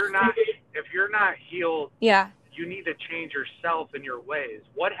 And if you're not healed, you need to change yourself and your ways.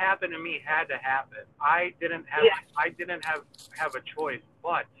 What happened to me had to happen. I didn't have a choice,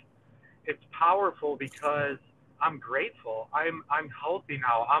 but it's powerful because I'm grateful. I'm healthy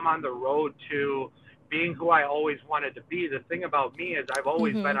now. I'm on the road to being who I always wanted to be. The thing about me is I've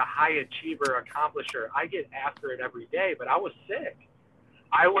always been a high achiever, accomplisher. I get after it every day, but I was sick.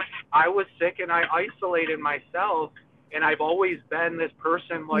 I was sick, and I isolated myself, and I've always been this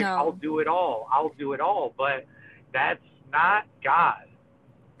person like, I'll do it all. But that's not God.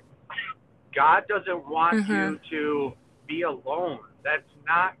 God doesn't want you to be alone. That's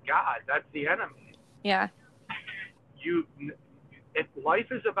not God. That's the enemy. Yeah.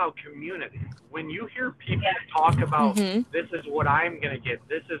 Life is about community. When you hear people talk about this is what I'm going to get,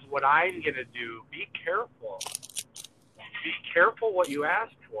 this is what I'm going to do, be careful. Be careful what you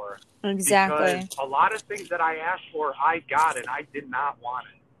ask for. Exactly. Because a lot of things that I asked for, I got, and I did not want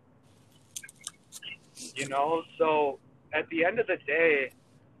it. You know, so at the end of the day,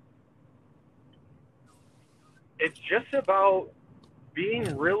 it's just about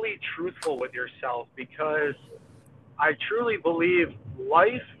being really truthful with yourself, because I truly believe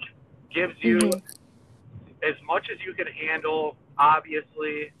life gives you as much as you can handle,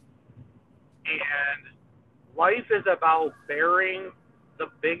 obviously, and life is about bearing the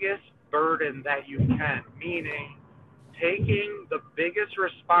biggest burden that you can, meaning taking the biggest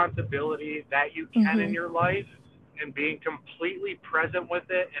responsibility that you can in your life and being completely present with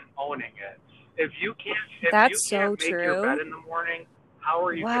it and owning it. If you can't make your bed in the morning, how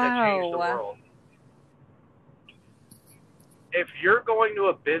are you going to change the world? If you're going to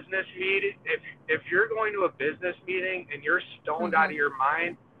a business meeting, if you're going to a business meeting and you're stoned out of your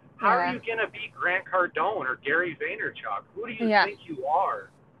mind, how are you going to be Grant Cardone or Gary Vaynerchuk? Who do you think you are?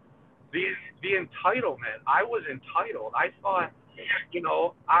 The entitlement. I was entitled. I thought,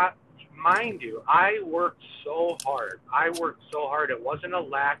 mind you, I worked so hard. It wasn't a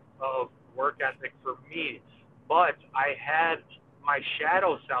lack of work ethic for me, but I had my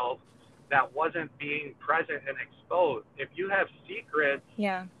shadow self that wasn't being present and exposed. If you have secrets,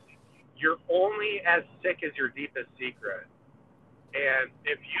 you're only as sick as your deepest secret. And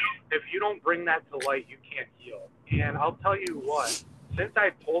if you don't bring that to light, you can't heal. And I'll tell you what, since I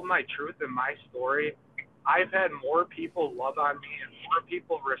told my truth in my story, I've had more people love on me, and more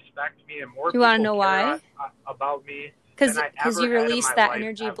people respect me, and more people care about me. than I Because ever you had in released my that life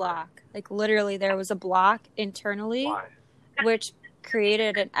energy ever. block. Like literally there was a block internally, Why? which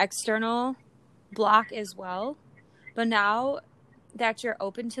created an external block as well. But now that you're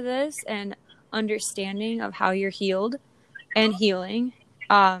open to this and understanding of how you're healed and healing,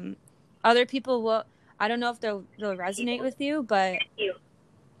 other people will, I don't know if they'll resonate with you, but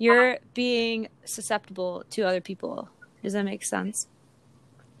you're being susceptible to other people. Does that make sense?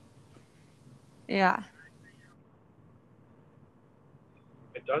 Yeah.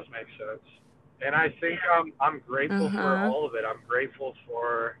 It does make sense. And I think I'm grateful for Uh-huh. all of it. I'm grateful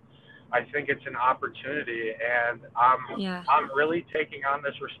for, I think it's an opportunity, and Yeah. I'm really taking on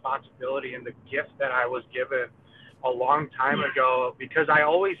this responsibility and the gift that I was given a long time ago, because I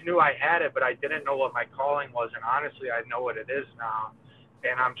always knew I had it, but I didn't know what my calling was. And honestly, I know what it is now.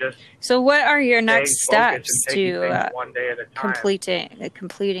 And I'm just So what are your staying next focused and steps taking to things one day at a time.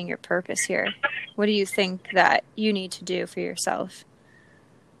 completing your purpose here? What do you think that you need to do for yourself?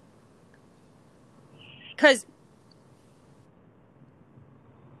 Because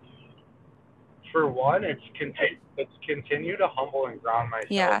For one, it's continue to humble and ground myself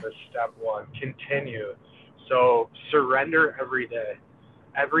yeah. as step one. Continue. So surrender every day.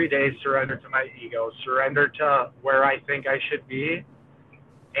 Every day, surrender to my ego. Surrender to where I think I should be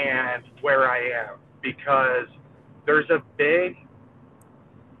and where I am. Because there's a big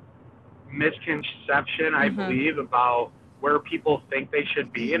misconception, I believe, about where people think they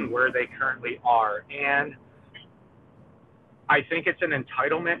should be and where they currently are. And I think it's an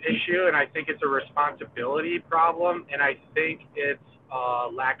entitlement issue, and I think it's a responsibility problem, and I think it's a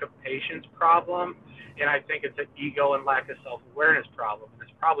lack of patience problem, and I think it's an ego and lack of self-awareness problem, and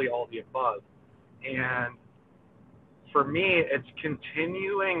it's probably all the above. And for me, it's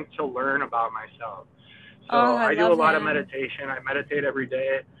continuing to learn about myself. So Oh, I I do a love lot of him. meditation. I meditate every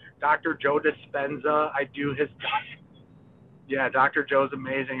day. Dr. Joe Dispenza, I do his yeah, Dr. Joe's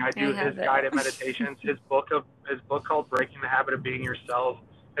amazing. I do his guided meditations. His book called Breaking the Habit of Being Yourself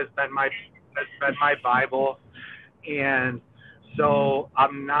has been my Bible. And so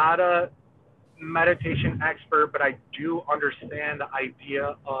I'm not a meditation expert, but I do understand the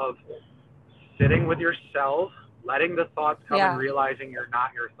idea of sitting with yourself, letting the thoughts come, and realizing you're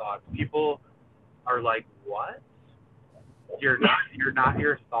not your thoughts. People are like, "What? You're not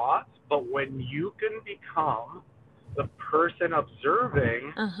your thoughts?" But when you can become the person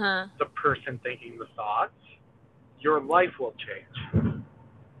observing the person thinking the thoughts, your life will change.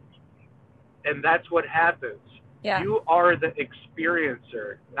 And that's what happens. Yeah. You are the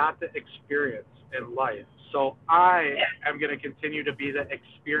experiencer, not the experience in life. So I am going to continue to be the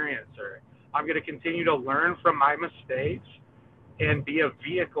experiencer. I'm going to continue to learn from my mistakes and be a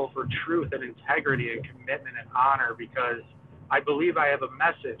vehicle for truth and integrity and commitment and honor, because I believe I have a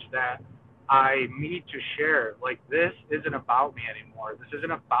message that I need to share. Like, this isn't about me anymore. This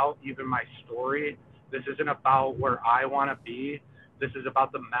isn't about even my story. This isn't about where I want to be. This is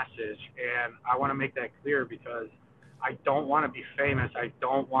about the message. And I want to make that clear, because I don't want to be famous. I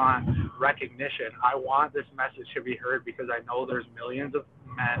don't want recognition. I want this message to be heard, because I know there's millions of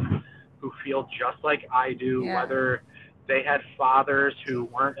men who feel just like I do, whether they had fathers who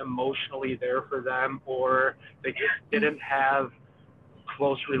weren't emotionally there for them, or they just didn't have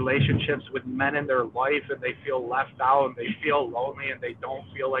close relationships with men in their life, and they feel left out, and they feel lonely, and they don't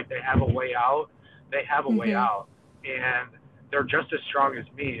feel like they have a way out. They have a way out, and they're just as strong as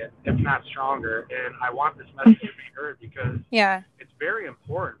me, if not stronger. And I want this message to be heard, because it's very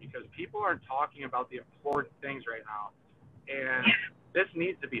important, because people aren't talking about the important things right now, and this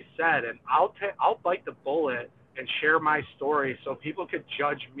needs to be said. And I'll bite the bullet and share my story so people could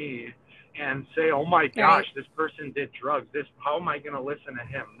judge me and say, "Oh my gosh, this person did drugs. How am I going to listen to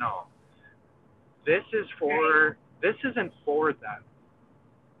him?" No. This isn't for them.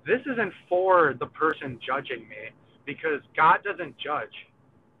 This isn't for the person judging me, because God doesn't judge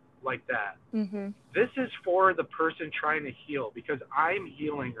like that. This is for the person trying to heal, because I'm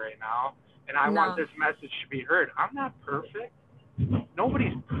healing right now, and I want this message to be heard. I'm not perfect.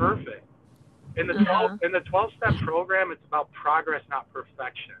 Nobody's perfect. In the 12-step program, it's about progress, not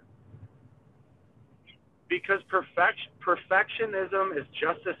perfection. Because perfectionism is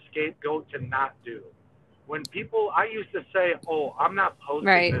just a scapegoat to not do. When people, I used to say, "Oh, I'm not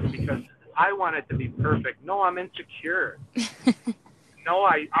posting this because I want it to be perfect." No, I'm insecure. No,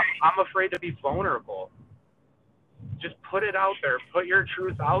 I'm afraid to be vulnerable. Just put it out there. Put your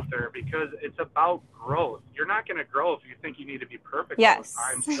truth out there, because it's about growth. You're not going to grow if you think you need to be perfect all the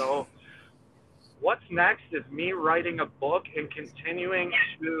time. So what's next is me writing a book and continuing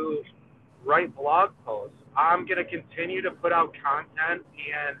to write blog posts. I'm going to continue to put out content,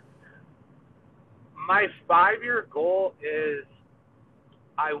 and my 5-year goal is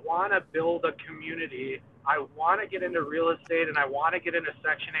I want to build a community. I want to get into real estate, and I want to get into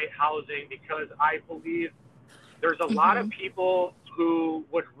Section 8 housing because I believe there's a lot of people who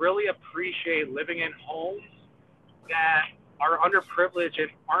would really appreciate living in homes that are underprivileged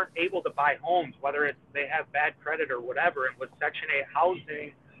and aren't able to buy homes, whether it's they have bad credit or whatever. And with Section 8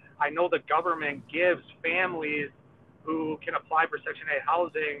 housing, I know the government gives families who can apply for Section 8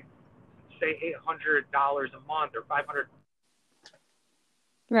 housing, say $800 a month or $500.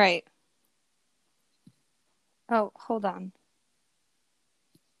 Right. Oh, hold on.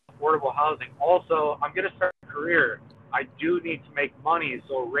 Affordable housing. Also, I'm going to start a career. I do need to make money.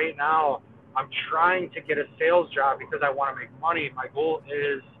 So right now, I'm trying to get a sales job because I want to make money. My goal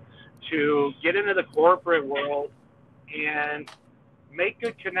is to get into the corporate world and make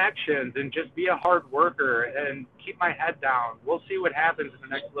good connections and just be a hard worker and keep my head down. We'll see what happens in the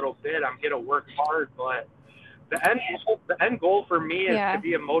next little bit. I'm going to work hard, but the end goal for me is to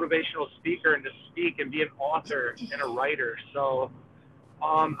be a motivational speaker and to speak and be an author and a writer. So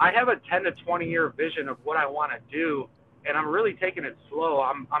I have a 10 to 20 year vision of what I want to do, and I'm really taking it slow.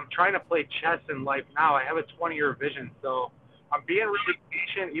 I'm trying to play chess in life now. I have a 20-year vision, so I'm being really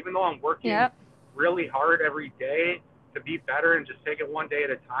patient, even though I'm working really hard every day to be better and just take it one day at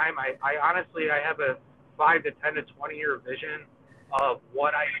a time. I honestly, I have a 5 to 10 to 20-year vision of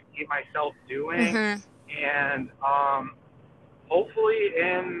what I see myself doing, and hopefully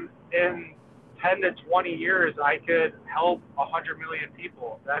in 10 to 20 years, I could help 100 million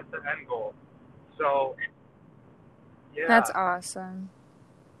people. That's the end goal. So, yeah. That's awesome.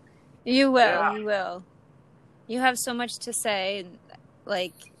 You will. Yeah. You will. You have so much to say.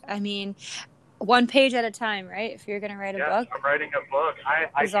 Like, I mean, one page at a time, right? If you're going to write a book. I'm writing a book.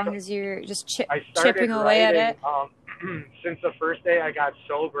 As long as you're just chipping away at it. Since the first day I got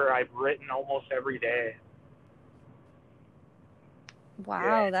sober, I've written almost every day.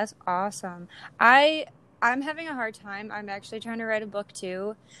 Wow, that's awesome. I'm having a hard time. I'm actually trying to write a book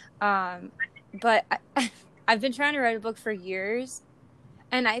too. But I've been trying to write a book for years.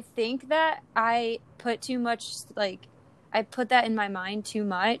 And I think that I put too much, I put that in my mind too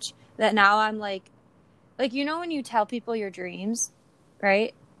much that now I'm like, you know, when you tell people your dreams,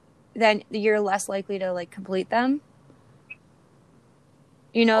 right? Then you're less likely to complete them.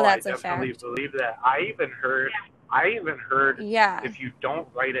 You know, that's a fact. I definitely believe that. I even heard if you don't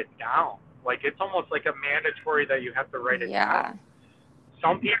write it down, it's almost like a mandatory that you have to write it down.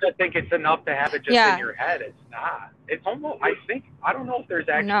 Some people think it's enough to have it just in your head. It's not. It's almost, I don't know if there's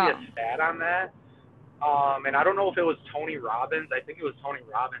actually a stat on that. And I don't know if it was Tony Robbins. I think it was Tony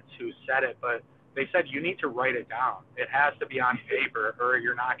Robbins who said it, but they said you need to write it down. It has to be on paper or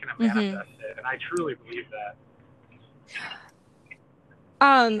you're not going to manifest it. And I truly believe that.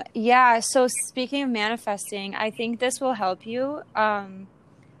 So speaking of manifesting, I think this will help you,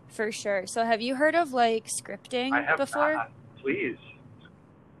 for sure. So have you heard of scripting before? I have not. Please.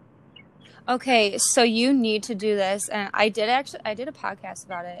 Okay. So you need to do this. And I did a podcast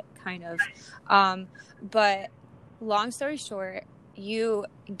about it kind of, but long story short, you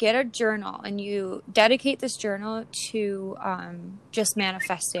get a journal and you dedicate this journal to, just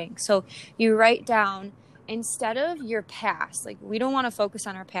manifesting. So you write down, instead of your past, we don't want to focus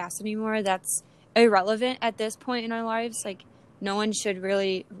on our past anymore. That's irrelevant at this point in our lives. No one should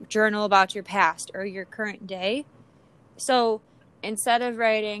really journal about your past or your current day. So instead of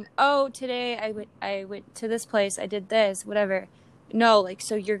writing, oh, today I went to this place, I did this, whatever. No,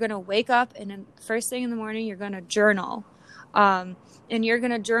 so you're going to wake up and then first thing in the morning, you're going to journal. And you're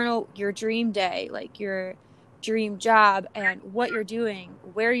going to journal your dream day, your dream job and what you're doing,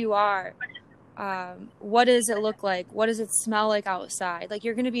 where you are. What does it look like? What does it smell like outside?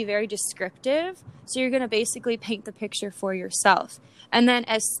 You're going to be very descriptive. So you're going to basically paint the picture for yourself. And then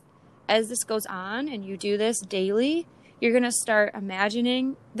as this goes on and you do this daily, you're going to start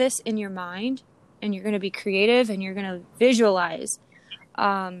imagining this in your mind and you're going to be creative and you're going to visualize.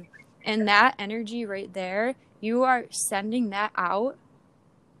 And that energy right there, you are sending that out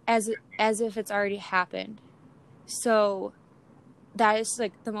as if it's already happened. So that is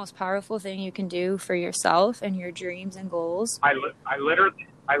the most powerful thing you can do for yourself and your dreams and goals. I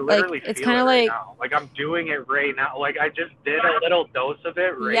literally it's feel kind it of right now. I'm doing it right now. I just did a little dose of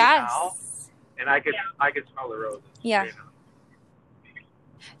it right now, and I could smell the roses. Yeah. Right now.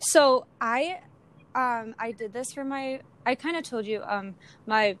 So I did this for I kind of told you,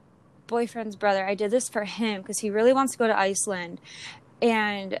 my boyfriend's brother. I did this for him because he really wants to go to Iceland,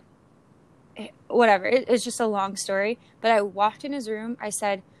 and whatever, it's just a long story, but I walked in his room. I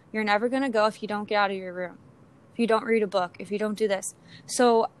said, you're never going to go if you don't get out of your room, if you don't read a book, if you don't do this.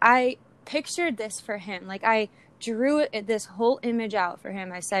 So I pictured this for him. Like, I drew this whole image out for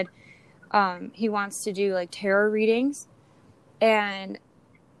him. I said, he wants to do like tarot readings, and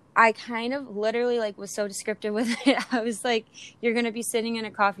I kind of literally like was so descriptive with it. I was like, you're going to be sitting in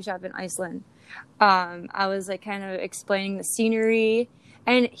a coffee shop in Iceland. I was like kind of explaining the scenery,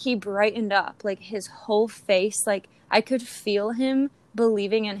 and he brightened up, like his whole face. Like I could feel him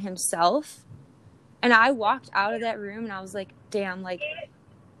believing in himself. And I walked out of that room and I was like, damn, like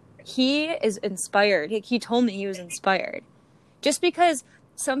he is inspired. Like, he told me he was inspired. Just because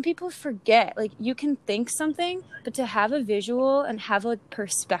some people forget, like you can think something, but to have a visual and have a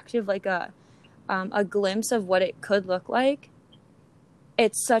perspective, like a glimpse of what it could look like,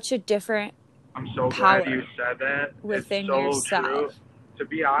 it's such a different I'm so power glad you said that. within it's so yourself. True. To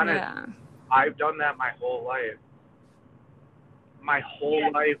be honest, Yeah. I've done that my whole life. My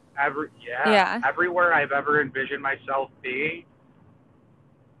whole life, everywhere I've ever envisioned myself being,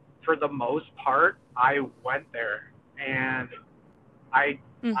 for the most part, I went there. And I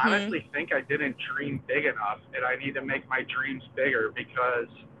honestly think I didn't dream big enough, and I need to make my dreams bigger, because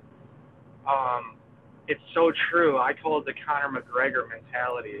it's so true. I call it the Conor McGregor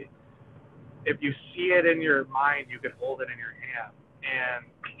mentality. If you see it in your mind, you can hold it in your hand.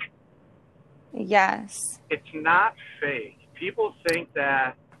 And yes, it's not fake. People think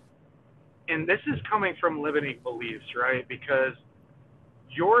that, and this is coming from limiting beliefs, right? Because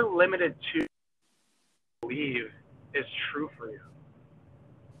you're limited to believe is true for you.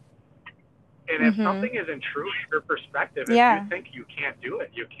 And if something isn't true in your perspective, if you think you can't do it,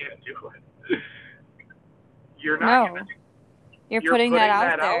 you can't do it. You're not going to. You're putting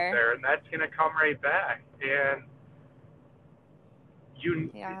that out there, and that's going to come right back. And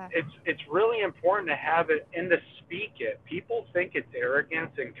it's really important to have it and to speak it. People think it's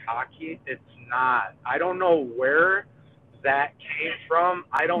arrogance and cocky. It's not. I don't know where that came from.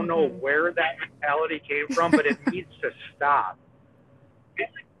 I don't know where that mentality came from, but it needs to stop.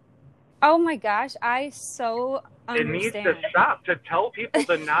 Oh my gosh, I so understand. It needs to stop. To tell people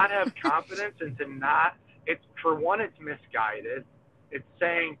to not have confidence and to not, it's, for one, it's misguided. It's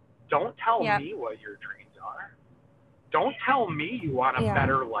saying, don't tell me what your dreams are. Don't tell me you want a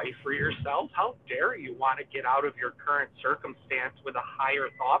better life for yourself. How dare you want to get out of your current circumstance with a higher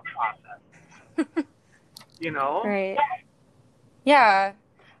thought process? You know? Right. Yeah.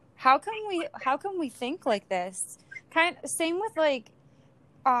 How come we think like this? Same with like,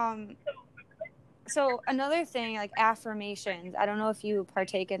 so another thing, like affirmations. I don't know if you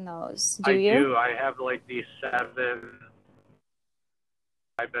partake in those. Do you? I do. I have like these 7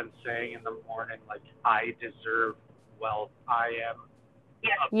 I've been saying in the morning, like, I deserve wealth. I am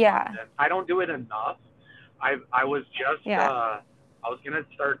abundant. I don't do it enough. I was just I was gonna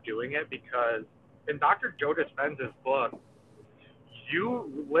start doing it because in Dr. Joe Dispenza's book,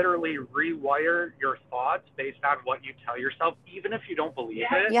 you literally rewire your thoughts based on what you tell yourself, even if you don't believe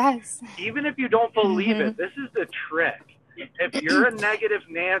it. Yes. Even if you don't believe it. This is the trick. If you're a negative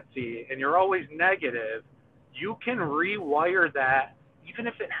Nancy and you're always negative, you can rewire that. Even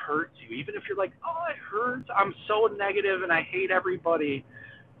if it hurts you, even if you're like, oh, it hurts, I'm so negative and I hate everybody,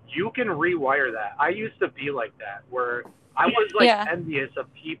 you can rewire that. I used to be like that, where I was like envious of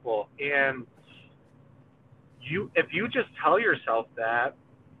people. And if you just tell yourself that,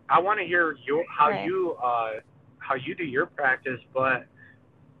 I want to hear how you do your practice, but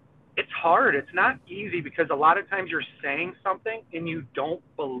it's hard. It's not easy because a lot of times you're saying something and you don't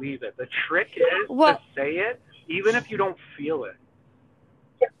believe it. The trick is to say it even if you don't feel it.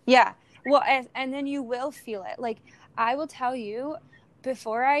 Yeah. Well, and then you will feel it. Like, I will tell you,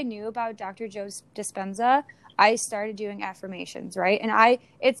 before I knew about Dr. Joe Dispenza, I started doing affirmations, right? And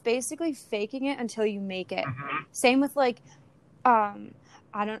it's basically faking it until you make it. Same with like, kind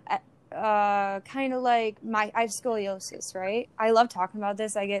of like I have scoliosis, right? I love talking about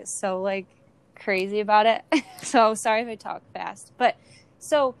this. I get so like crazy about it. So sorry if I talk fast. But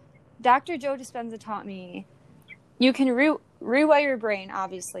so Dr. Joe Dispenza taught me you can rewire your brain,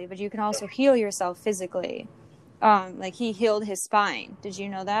 obviously, but you can also heal yourself physically. Like he healed his spine. Did you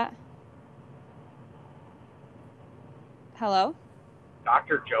know that? Hello?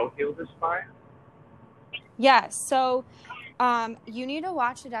 Dr. Joe healed his spine? Yes. So you need to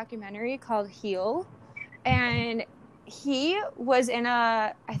watch a documentary called Heal. And he was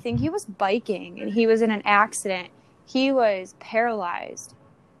I think he was biking, and he was in an accident. He was paralyzed,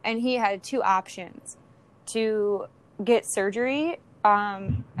 and he had 2 options: to get surgery,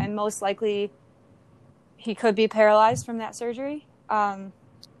 and most likely he could be paralyzed from that surgery,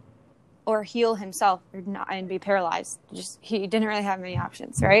 or heal himself and be paralyzed. He didn't really have many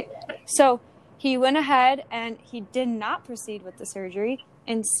options, right? So he went ahead and he did not proceed with the surgery.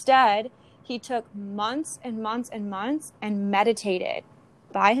 Instead, he took months and months and months and meditated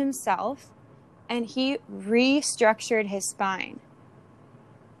by himself, and he restructured his spine.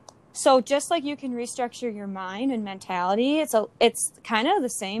 So just like you can restructure your mind and mentality, it's kind of the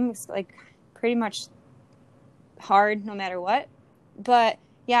same. It's like pretty much hard no matter what. But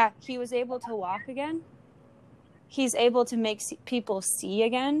yeah, he was able to walk again. He's able to make people see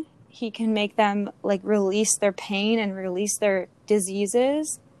again. He can make them like release their pain and release their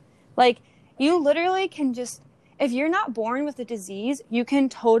diseases. Like you literally can just, if you're not born with a disease, you can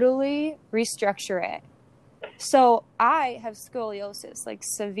totally restructure it. So I have scoliosis, like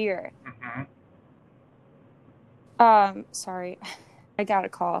severe. Sorry, I got a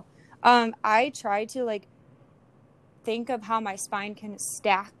call. I try to like think of how my spine can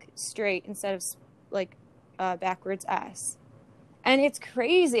stack straight instead of like backwards S. And it's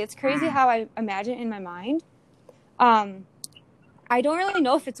crazy. It's crazy how I imagine it in my mind. I don't really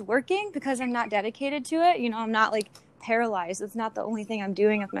know if it's working because I'm not dedicated to it. You know, I'm not like paralyzed. It's not the only thing I'm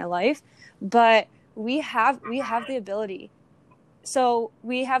doing with my life, but we have the ability. So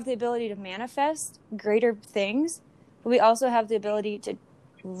we have the ability to manifest greater things, but we also have the ability to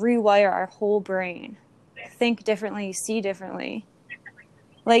rewire our whole brain, think differently, see differently.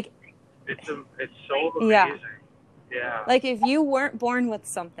 Like it's so amazing. Yeah. Like if you weren't born with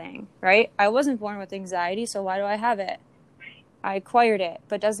something, right? I wasn't born with anxiety, so why do I have it? I acquired it,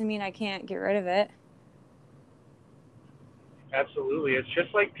 but doesn't mean I can't get rid of it. Absolutely. It's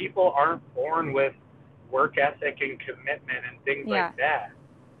just like people aren't born with work ethic and commitment and things like that.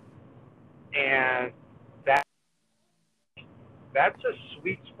 And that's a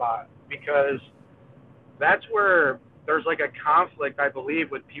sweet spot, because that's where there's like a conflict, I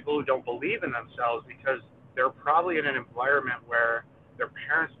believe, with people who don't believe in themselves, because they're probably in an environment where their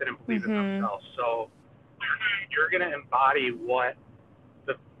parents didn't believe in themselves. So you're going to embody what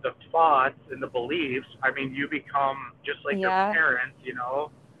the thoughts and the beliefs. I mean, you become just like your parents, you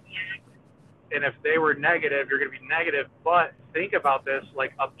know. And if they were negative, you're going to be negative. But think about this,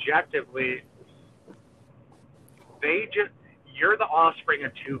 like objectively, you're the offspring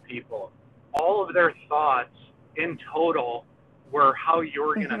of two people. All of their thoughts in total were how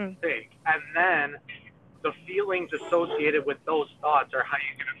you're going to think. And then the feelings associated with those thoughts are how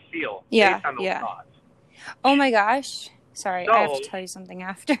you're going to feel based on those thoughts. Oh my gosh. Sorry, I have to tell you something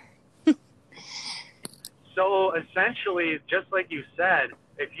after. So essentially, just like you said,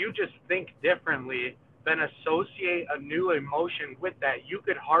 if you just think differently, then associate a new emotion with that, you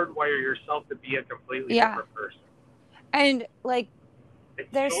could hardwire yourself to be a completely different person. And like,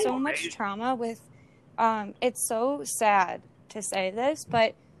 there's so much trauma with, it's so sad to say this,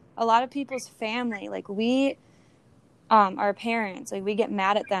 but a lot of people's family, like our parents, like we get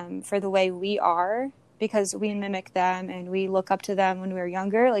mad at them for the way we are because we mimic them and we look up to them when we were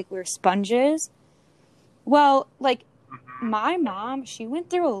younger, like we're sponges. Well, like my mom, she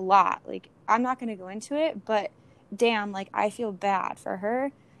went through a lot. Like I'm not going to go into it, but damn, like I feel bad for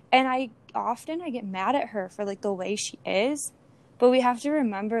her. And I get mad at her for like the way she is, but we have to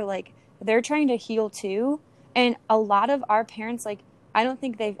remember like they're trying to heal too. And a lot of our parents, like, I don't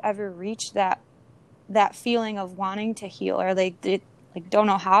think they've ever reached that feeling of wanting to heal, or they don't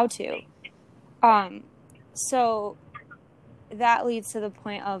know how to. So that leads to the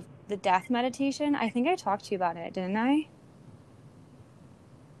point of the death meditation. I think I talked to you about it, didn't I?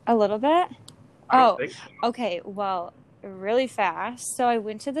 A little bit? Okay. Well, really fast. So I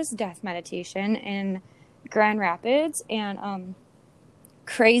went to this death meditation in Grand Rapids, and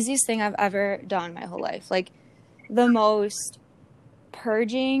craziest thing I've ever done my whole life. Like the most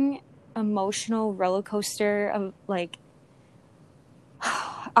purging, emotional roller coaster of like,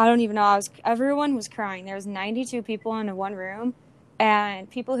 I don't even know. Everyone was crying. There was 92 people in one room, and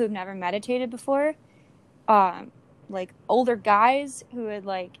people who've never meditated before, like older guys who had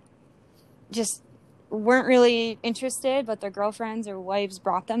like just weren't really interested, but their girlfriends or wives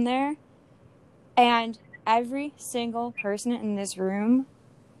brought them there. And every single person in this room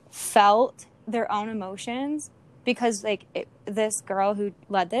felt their own emotions, because like this girl who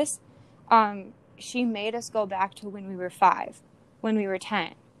led this, she made us go back to when we were 5, when we were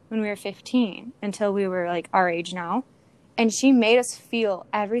 10, when we were 15, until we were like our age now. And she made us feel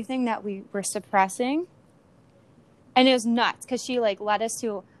everything that we were suppressing. And it was nuts, because she like led us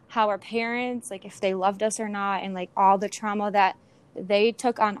to how our parents, like if they loved us or not, and like all the trauma that they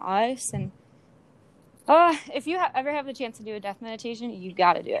took on us. And if you ever have the chance to do a death meditation, you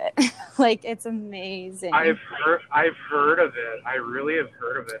got to do it. Like it's amazing. I've heard of it. I really have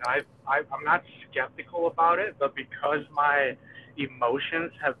heard of it. I'm not skeptical about it, but because my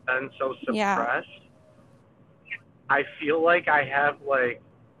emotions have been so suppressed, I feel like I have like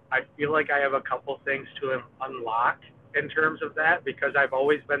I feel like I have a couple things to unlock in terms of that because I've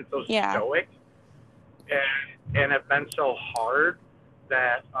always been so stoic and have been so hard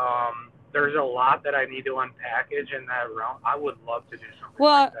that there's a lot that I need to unpackage in that realm. I would love to do something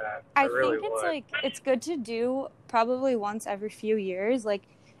like that. I really think it's would. like, it's good to do probably once every few years. Like,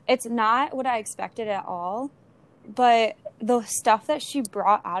 it's not what I expected at all, but the stuff that she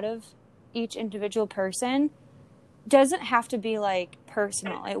brought out of each individual person doesn't have to be like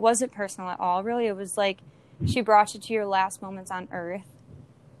personal. It wasn't personal at all, really. It was like she brought you to your last moments on earth,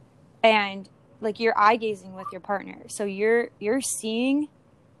 and like you're eye gazing with your partner. So you're seeing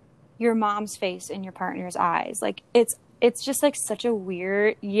your mom's face in your partner's eyes. Like it's just like such a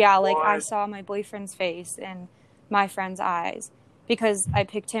weird, like I saw my boyfriend's face in my friend's eyes because I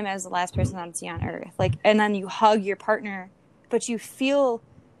picked him as the last person I'd see on earth. Like, and then you hug your partner, but you feel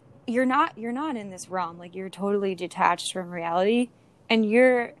you're not in this realm. Like, you're totally detached from reality, and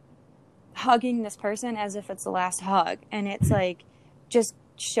you're hugging this person as if it's the last hug, and it's like just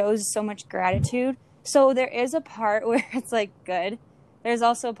shows so much gratitude. So there is a part where it's like good. There's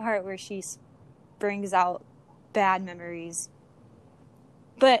also a part where she brings out bad memories.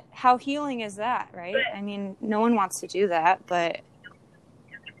 But how healing is that, right? I mean, no one wants to do that, but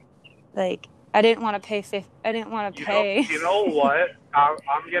like, I didn't want to pay. You know what? I'm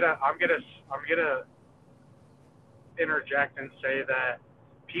gonna interject and say that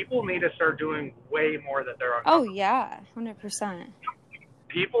people need to start doing way more that they're uncomfortable. Oh yeah, 100%.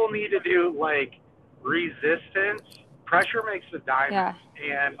 People need to do like resistance. Pressure makes the diamond,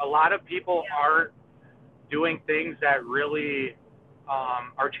 and a lot of people aren't doing things that really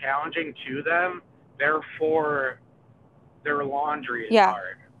are challenging to them. Therefore, their laundry is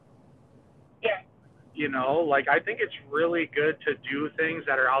hard. You know, like, I think it's really good to do things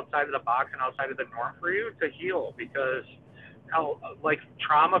that are outside of the box and outside of the norm for you to heal, because, like,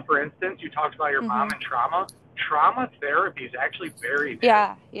 trauma, for instance, you talked about your mom and trauma. Trauma therapy is actually very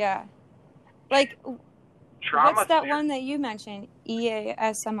good. Yeah. Like, trauma what's that one that you mentioned?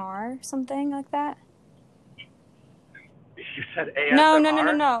 EASMR, something like that? You said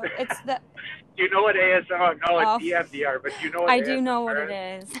ASMR? No. It's the... You know what ASMR? No, it's EMDR, but you know what I ASMR do know what it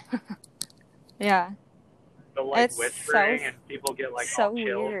is. Yeah. The, like, it's whispering and people get, like, so all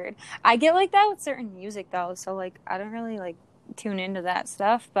chilled. Weird. I get like that with certain music, though, so, like, I don't really, like, tune into that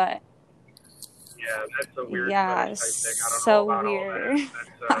stuff, but... Yeah, that's a weird type thing. I don't so know about weird. All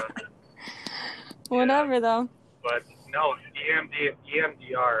that. That's, whatever, though. But, no,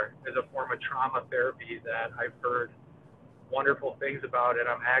 EMDR is a form of trauma therapy that I've heard wonderful things about it.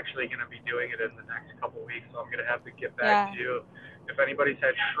 I'm actually going to be doing it in the next couple weeks, so I'm going to have to get back to you. If anybody's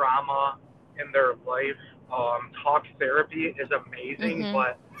had trauma in their life, talk therapy is amazing,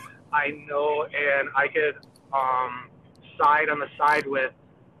 but I know, and I could side on the side with,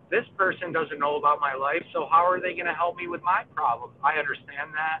 this person doesn't know about my life, so how are they going to help me with my problems? I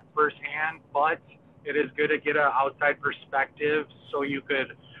understand that firsthand, but it is good to get an outside perspective so you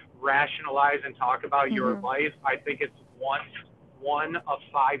could rationalize and talk about your life. I think it's one of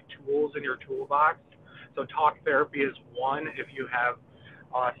 5 tools in your toolbox. So talk therapy is one if you have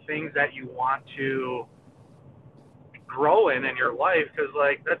things that you want to grow in your life, because,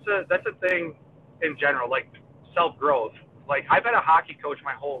 like, that's a thing in general, like self-growth. Like, I've been a hockey coach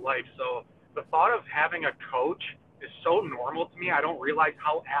my whole life, so the thought of having a coach is so normal to me. I don't realize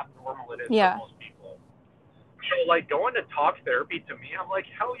how abnormal it is for most people. So, like, going to talk therapy, to me, I'm like,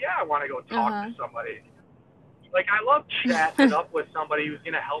 hell yeah, I want to go talk to somebody. Like, I love chatting it up with somebody who's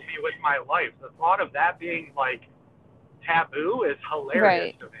going to help me with my life. The thought of that being, like, taboo is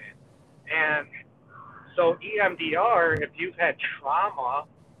hilarious to me. And so EMDR, if you've had trauma,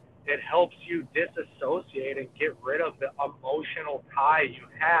 it helps you disassociate and get rid of the emotional tie you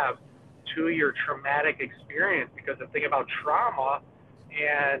have to your traumatic experience. Because the thing about trauma,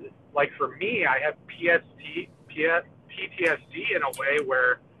 and, like, for me, I have PTSD in a way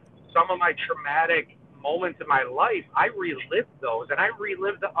where some of my traumatic moments in my life, I relive those, and I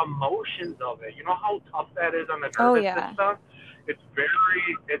relive the emotions of it. You know how tough that is on the nervous system? It's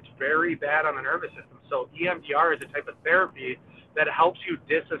very bad on the nervous system. So EMDR is a type of therapy that helps you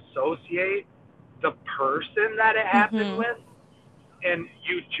disassociate the person that it happened with, and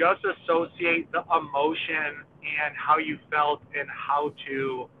you just associate the emotion and how you felt and how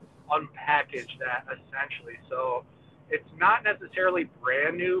to unpackage that, essentially. So it's not necessarily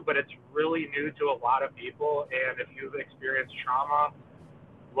brand new, but it's really new to a lot of people. And if you've experienced trauma,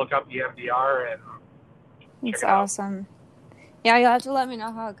 look up EMDR and it's awesome. Yeah, you'll have to let me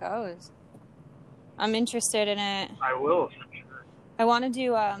know how it goes. I'm interested in it. I will. I want to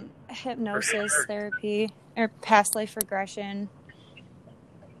do hypnosis therapy or past life regression.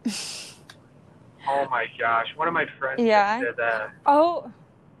 Oh my gosh, one of my friends Yeah. just did that. Oh.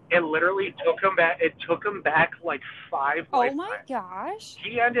 It literally took him back. It took him back like 5 Oh my lifetimes. gosh.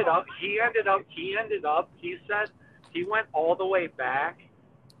 He said he went all the way back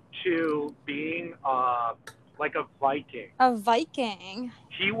to being like a Viking. A Viking.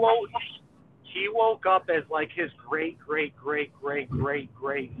 He woke up as like his great great great great great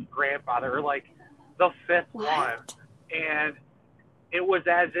great grandfather, or like the fifth one, and it was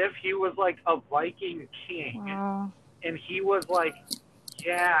as if he was like a Viking king. Wow. And he was like,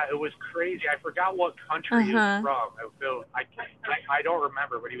 yeah, it was crazy. I forgot what country he was from. I don't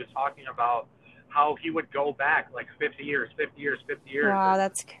remember, but he was talking about how he would go back like 50 years. Wow,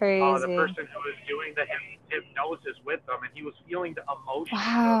 that's crazy. The person who was doing the hypnosis with them, and he was feeling the emotions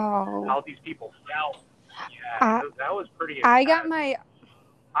wow. of how these people felt. Yeah, that was pretty intense. I got my...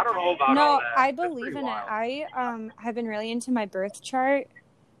 I don't know about all that. I believe in it. I have been really into my birth chart.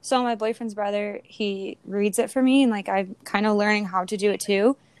 So my boyfriend's brother, he reads it for me, and like I'm kind of learning how to do it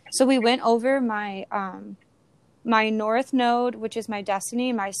too. So we went over my my north node, which is my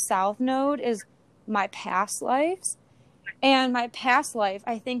destiny. My south node is my past lives. And my past life,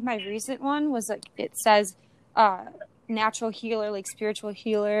 I think my recent one was like, it says natural healer, like spiritual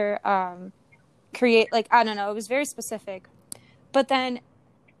healer, create, like, I don't know. It was very specific. But then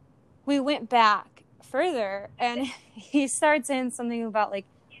we went back further, and he starts in something about like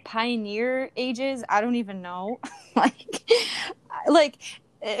pioneer ages. I don't even know. like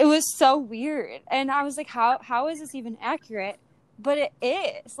it was so weird, and I was like, how is this even accurate? But it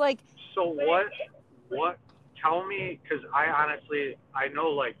is like. So what tell me, because I know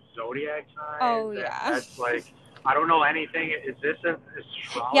like zodiac signs. Oh yeah, that's like, I don't know anything. Is this an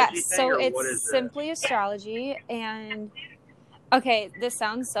astrology yes, thing, so or it's what is simply this? Astrology. And okay, this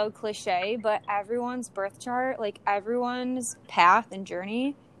sounds so cliche, but everyone's birth chart, like everyone's path and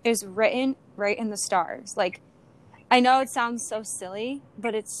journey is written right in the stars. Like, I know it sounds so silly,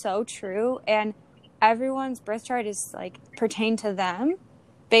 but it's so true. And everyone's birth chart is like pertain to them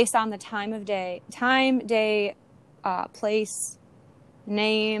based on the time, day, place,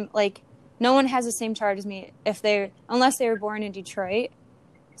 name. Like, no one has the same chart as me unless they were born in Detroit,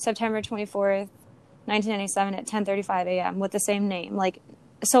 September 24th, 1997 at 10:35 a.m. with the same name. Like,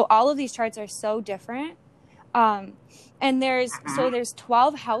 so all of these charts are so different. And there's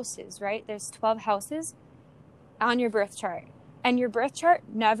 12 houses, right? There's 12 houses on your birth chart, and your birth chart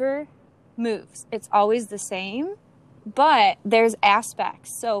never moves. It's always the same, but there's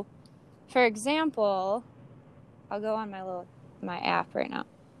aspects. So for example, I'll go on my app right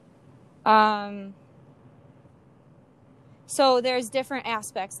now. So there's different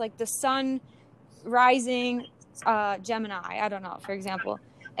aspects, like the sun rising, Gemini, I don't know, for example,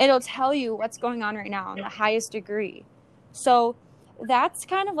 it'll tell you what's going on right now in the highest degree. So that's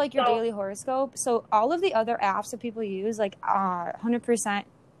kind of like your daily horoscope. So all of the other apps that people use, like 100%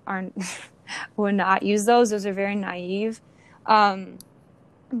 would not use those. Those are very naive.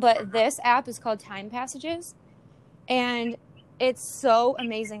 But this app is called Time Passages, and it's so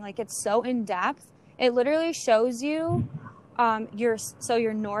amazing. Like, it's so in depth. It literally shows you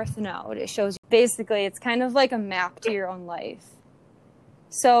your north node. It shows you, basically, it's kind of like a map to your own life.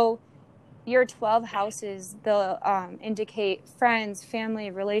 So your 12 houses, they'll indicate friends,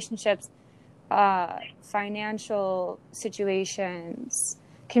 family, relationships, financial situations,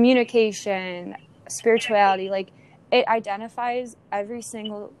 communication, spirituality. Like, it identifies every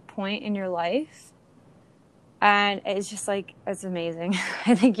single point in your life, and it's just like, it's amazing.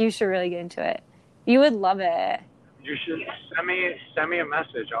 I think you should really get into it. You would love it. You should send me a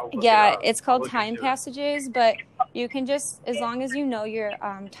message. It's called Time Passages, but you can just, as long as you know your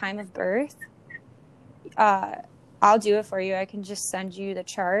time of birth, I'll do it for you. I can just send you the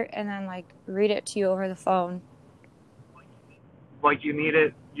chart and then like read it to you over the phone. Like, you need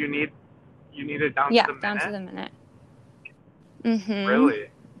it down to the minute? Yeah, down to the minute. Mm-hmm. Really?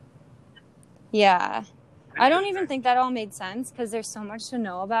 Yeah. I don't even think that all made sense because there's so much to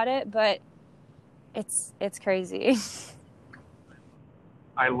know about it, but it's crazy.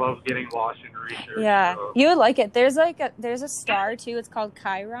 I love getting lost in research. Yeah, so. You would like it. There's a star too. It's called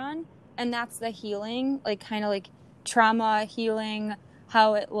Chiron, and that's the healing, like kind of like trauma healing,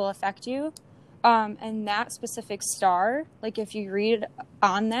 how it will affect you. And that specific star, like if you read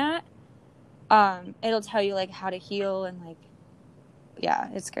on that, it'll tell you like how to heal and like, yeah,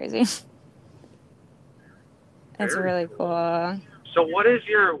 it's crazy. It's really cool. So what is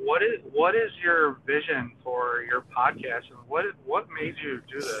your vision for your podcast, and what made you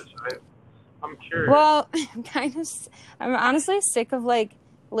do this? I'm curious. Well, I'm honestly sick of like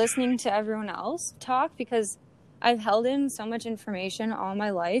listening to everyone else talk, because I've held in so much information all my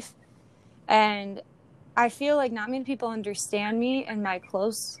life, and I feel like not many people understand me in my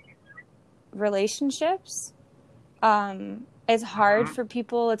close relationships. It's hard for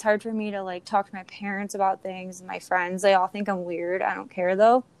people. It's hard for me to like talk to my parents about things and my friends. They all think I'm weird. I don't care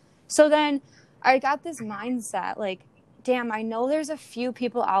though. So then I got this mindset like, damn, I know there's a few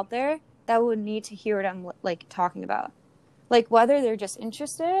people out there that would need to hear what I'm like talking about. Like whether they're just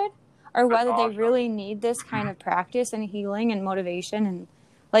interested or whether they really need this kind of practice and healing and motivation and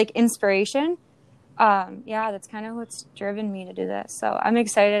like inspiration. That's kind of what's driven me to do this. So I'm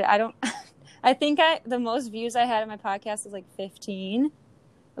excited. I think the most views I had on my podcast is like 15,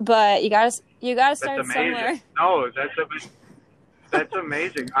 but you gotta start somewhere. No, that's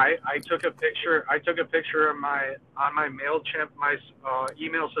amazing. I took a picture of my MailChimp, my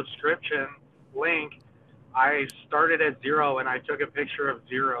email subscription link. I started at 0 and I took a picture of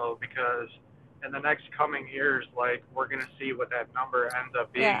 0 because in the next coming years, like we're gonna see what that number ends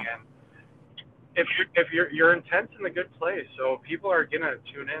up being. Yeah. And if your intent's in a good place, so people are gonna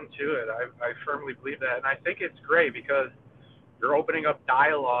tune into it. I firmly believe that, and I think it's great because you're opening up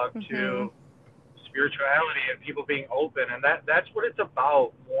dialogue to spirituality and people being open, and that's what it's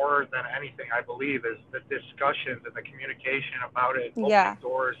about more than anything. I believe is the discussions and the communication about it, opening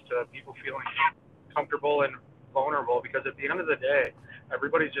doors to people feeling comfortable and vulnerable. Because at the end of the day,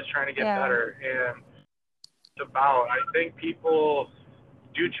 everybody's just trying to get better, and it's about. I think people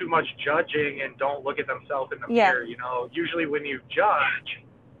do too much judging and don't look at themselves in the mirror. You know, usually when you judge,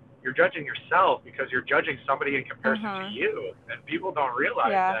 you're judging yourself because you're judging somebody in comparison to you, and people don't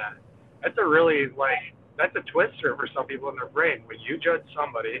realize that. That's a really that's a twister for some people in their brain. When you judge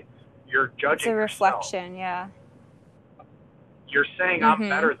somebody, you're judging It's a reflection, yourself. You're saying I'm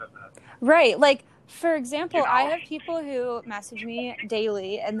better than them. Right. Like, for example, you know? I have people who message me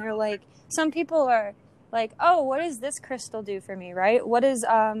daily, and they're like, some people are like, oh, what does this crystal do for me, right? What is,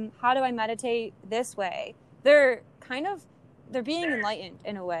 how do I meditate this way? They're being enlightened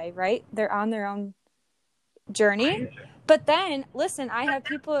in a way, right? They're on their own journey. But then, listen, I have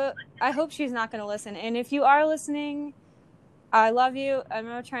people, I hope she's not going to listen. And if you are listening, I love you. I'm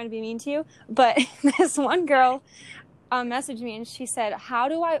not trying to be mean to you. But this one girl messaged me and she said,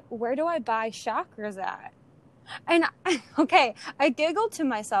 where do I buy chakras at? And I giggled to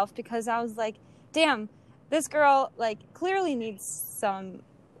myself because I was like, damn, this girl clearly needs some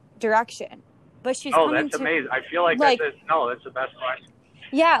direction. But she's that's amazing. I feel like that's the best question.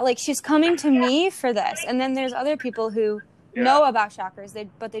 Yeah, she's coming to me for this. And then there's other people who know about chakras,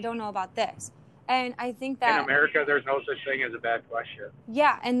 but they don't know about this. And I think that in America, there's no such thing as a bad question.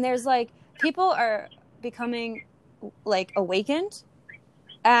 Yeah, and there's people are becoming awakened,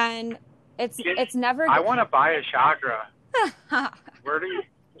 and it's never. I want to buy a chakra. Where do you?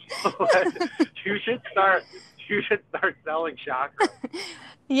 You should start selling chakras.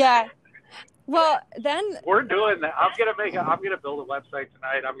 Yeah. Well, then we're doing that. I'm gonna build a website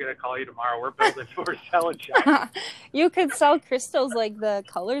tonight. I'm gonna call you tomorrow. We're selling chakras. You could sell crystals like the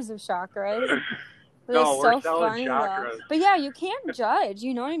colors of chakras. No, we're selling chakras. Though. But yeah, you can't judge.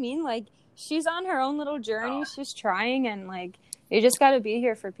 You know what I mean? She's on her own little journey. She's trying, and you just got to be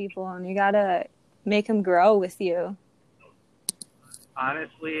here for people, and you got to make them grow with you.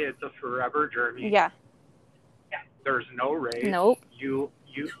 Honestly, it's a forever journey. Yeah. There's no race. Nope. You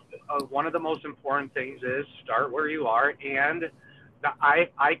one of the most important things is start where you are, and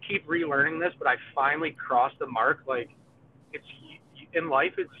I keep relearning this, but I finally crossed the mark. It's in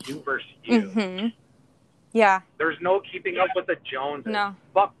life, it's you versus you. Mm-hmm. Yeah. There's no keeping up with the Joneses. No.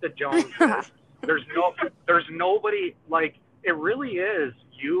 Fuck the Joneses. There's nobody, it really is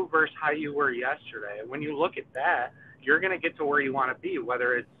you versus how you were yesterday. And when you look at that, you're going to get to where you want to be,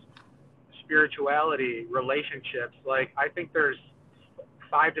 whether it's spirituality, relationships. I think there's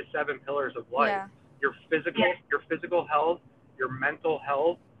 5 to 7 pillars of life. Yeah. Your physical health, your mental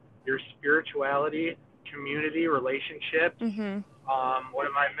health, your spirituality, community, relationships. Mm-hmm. What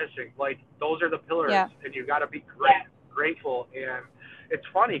am I missing? Those are the pillars, and you got to be grateful. And it's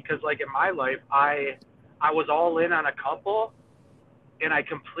funny because, in my life, I was all in on a couple, and I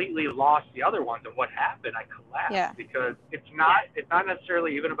completely lost the other ones. And what happened? I collapsed because it's not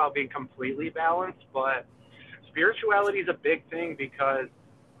necessarily even about being completely balanced, but spirituality is a big thing because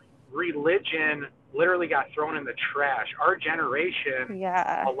religion literally got thrown in the trash. Our generation,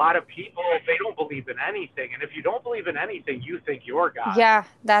 a lot of people, they don't believe in anything. And if you don't believe in anything, you think you're God. Yeah,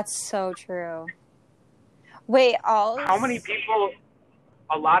 that's so true. Wait, how many people,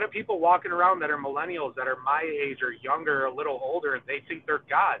 a lot of people walking around that are millennials that are my age or younger, a little older, they think they're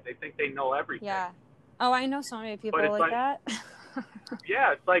God. They think they know everything. Yeah. Oh, I know so many people like that.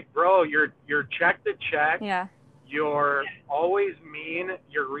 Yeah, it's bro, you're check to check. Yeah. you're always mean,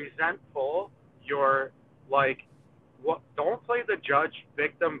 you're resentful, you're like, what? Don't play the judge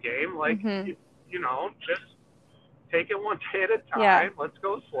victim game. Like, you know, just take it one day at a time. Yeah. Let's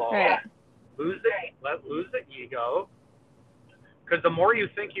go slow. Right. Lose the ego. Because the more you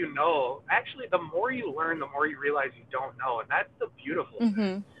think you know, actually, the more you learn, the more you realize you don't know, and that's the beautiful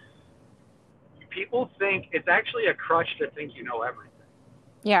thing. People think it's actually a crutch to think you know everything.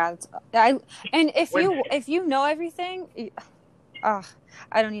 Yeah, and if you know everything,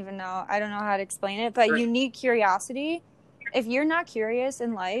 I don't even know. I don't know how to explain it, but you need curiosity. If you're not curious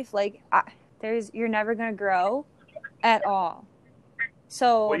in life, like you're never gonna grow at all.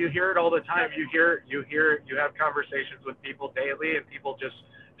 So well, you hear it all the time. You have conversations with people daily, and people just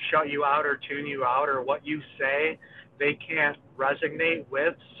shut you out or tune you out, or what you say they can't resonate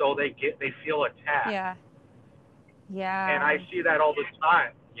with, so they feel attacked. Yeah. And I see that all the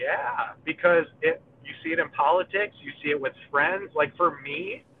time. Yeah, because you see it in politics, you see it with friends. Like for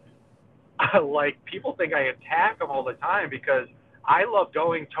me, like people think I attack them all the time because I love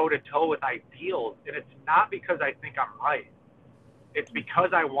going toe to toe with ideals, and it's not because I think I'm right. It's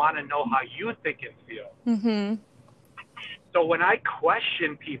because I want to know how you think and feel. So when I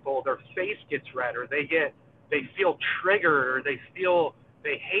question people, their face gets red, or they feel triggered, or they feel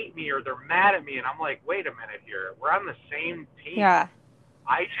they hate me, or they're mad at me, and I'm like, wait a minute here, we're on the same team. Yeah.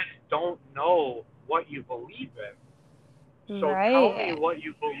 I just don't know what you believe in. So tell me what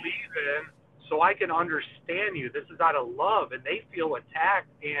you believe in so I can understand you. This is out of love, and they feel attacked,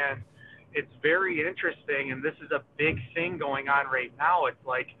 and it's very interesting, and this is a big thing going on right now. It's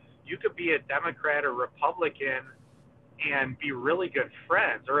like you could be a Democrat or Republican and be really good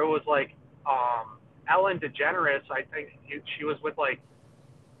friends. Or it was like Ellen DeGeneres, I think she was with like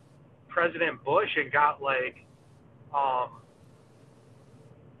President Bush and got like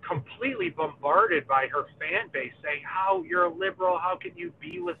completely bombarded by her fan base saying, how you're a liberal, how can you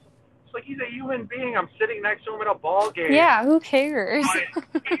be with, it's like, he's a human being. I'm sitting next to him at a ball game. Yeah, who cares?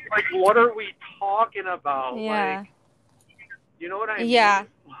 Like what are we talking about? Yeah. Like, you know what I mean? Yeah.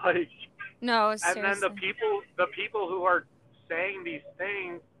 Like, no, seriously. And then the people who are saying these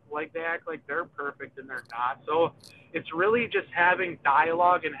things, like they act like they're perfect and they're not. So it's really just having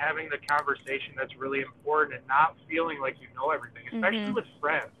dialogue and having the conversation that's really important, and not feeling like you know everything, especially with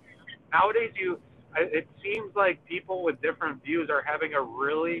friends. Nowadays, it seems like people with different views are having a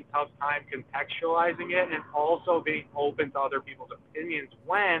really tough time contextualizing it and also being open to other people's opinions,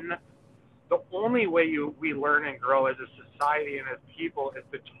 when the only way we learn and grow as a society and as people is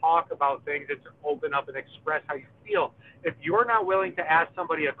to talk about things and to open up and express how you feel. If you're not willing to ask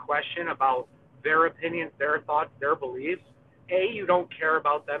somebody a question about their opinions, their thoughts, their beliefs, A, you don't care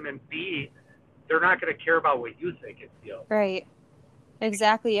about them, and B, they're not going to care about what you think and feel. Right.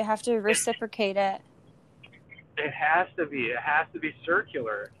 Exactly. You have to reciprocate it. It has to be. It has to be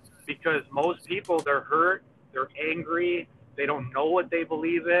circular, because most people, they're hurt, they're angry, they don't know what they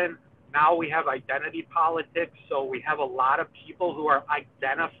believe in. Now we have identity politics, so we have a lot of people who are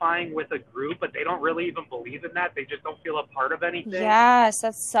identifying with a group, but they don't really even believe in that. They just don't feel a part of anything. Yes,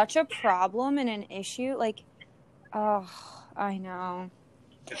 that's such a problem and an issue. Like, oh, I know.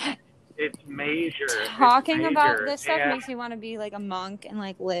 It's major. Talking about this stuff makes me want to be like a monk and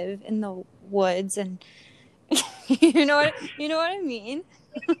like live in the woods, and you know what I mean?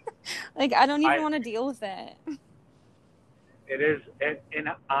 Like, I don't even want to deal with it. It is, and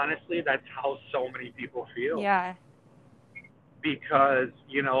honestly, that's how so many people feel. Yeah. Because,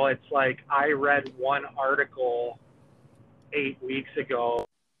 you know, it's like, I read one article 8 weeks ago,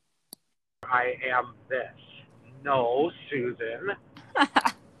 I am this. No, Susan.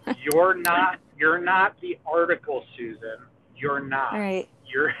 You're not the article, Susan. You're not. Right.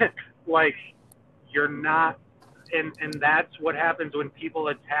 You're like, you're not. And that's what happens when people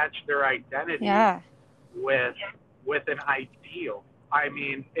attach their identity with an ideal. I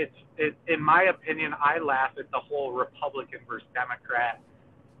mean, in my opinion, I laugh at the whole Republican versus Democrat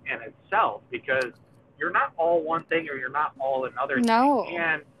in itself, because you're not all one thing or you're not all another thing.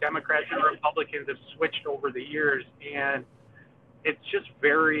 And Democrats and Republicans have switched over the years, and it's just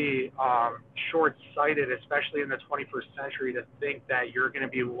very short-sighted, especially in the 21st century, to think that you're going to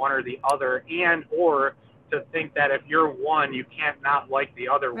be one or the other, and or to think that if you're one, you can't not like the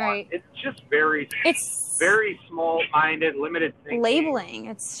other one. It's just very small-minded, limited thinking. Labeling.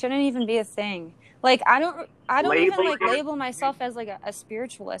 It shouldn't even be a thing. Like, I don't even like label myself as like a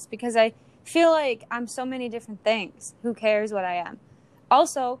spiritualist, because I feel like I'm so many different things. Who cares what I am?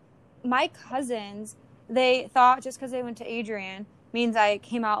 Also, my cousins, they thought just because they went to Adrian means I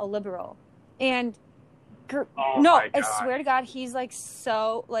came out a liberal. And I swear to God, he's like,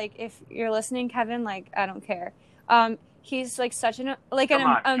 so, like, if you're listening, Kevin, like, I don't care. He's like such an Come on,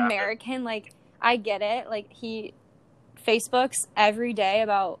 Kevin. American. Like, I get it. Like, he Facebooks every day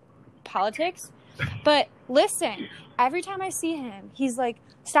about politics. But listen, every time I see him, he's like,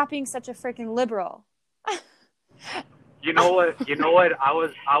 stop being such a freaking liberal. You know what? I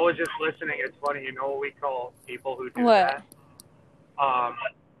was just listening. It's funny. You know what we call people who do that?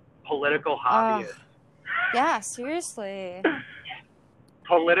 Political hobbyists. Yeah, seriously.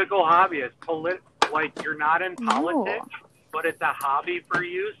 Political hobbyists. Like, you're not in politics, but it's a hobby for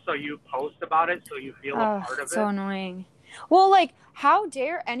you, so you post about it, so you feel a part of it. So annoying. Well, like, how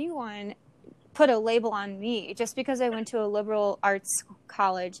dare anyone put a label on me just because I went to a liberal arts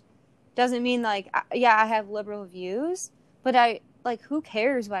college? Doesn't mean, like, yeah, I have liberal views, but who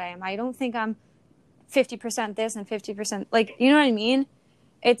cares what I am? I don't think I'm 50% this and 50%, like, you know what I mean?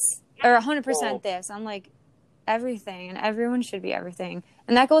 Or 100% this. I'm like everything, and everyone should be everything.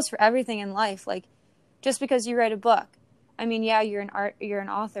 And that goes for everything in life. Like, just because you write a book, I mean, yeah, you're an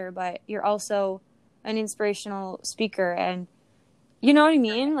author, but you're also an inspirational speaker, and you know what I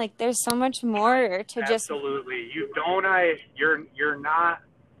mean? Like, there's so much more to just. Absolutely. You're not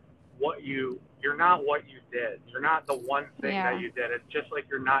what you did. You're not the one thing that you did. It's just like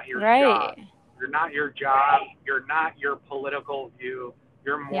you're not your job. You're not your job. You're not your political view.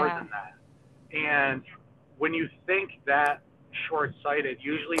 You're more than that. And when you think that short-sighted,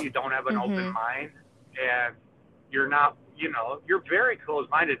 usually you don't have an open mind, and you're not, you're very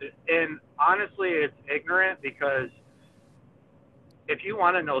closed-minded. And honestly, it's ignorant, because if you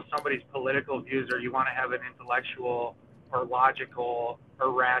want to know somebody's political views, or you want to have an intellectual or logical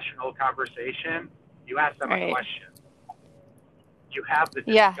or rational conversation, you ask them a question. You have the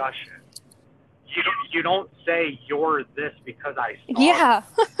discussion. You don't say you're this because I saw it.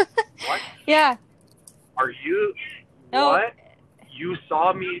 What? Yeah. Are you what? You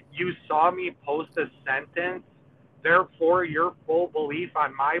saw me post a sentence, therefore your full belief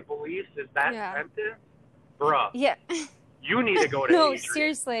on my beliefs is that sentence? Bruh. Yeah. You need to go to Adrian.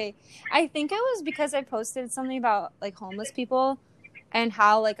 Seriously. I think it was because I posted something about, like, homeless people and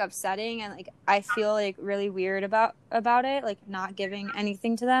how, like, upsetting, and, like, I feel, like, really weird about it, like, not giving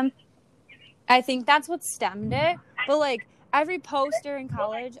anything to them. I think that's what stemmed it. But, like, every poster in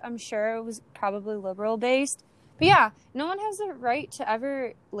college, I'm sure it was probably liberal based. But yeah, no one has the right to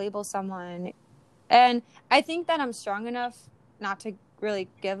ever label someone. And I think that I'm strong enough not to really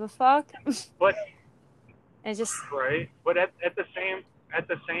give a fuck. But it's just right. But at the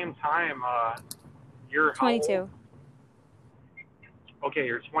same time, you're 22. Okay,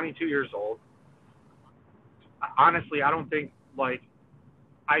 you're 22 years old. Honestly, I don't think, like,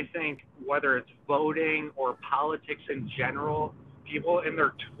 I think whether it's voting or politics in general, people in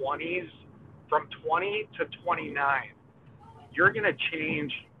their 20s, from 20 to 29, you're going to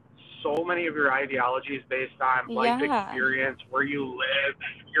change so many of your ideologies based on life experience, where you live,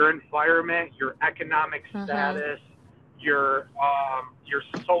 your environment, your economic status, your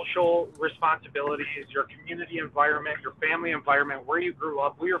social responsibilities, your community environment, your family environment, where you grew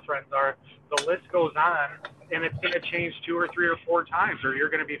up, who your friends are. The list goes on, and it's going to change 2 or 3 or 4 times, or you're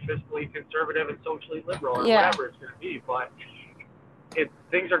going to be fiscally conservative and socially liberal, or whatever it's going to be. But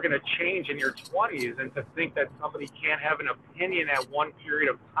things are going to change in your 20s, and to think that somebody can't have an opinion at one period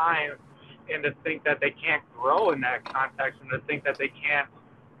of time, and to think that they can't grow in that context, and to think that they can't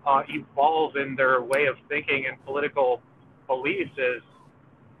evolve in their way of thinking and political beliefs, it's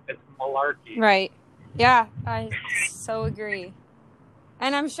malarkey. Right. Yeah, I so agree.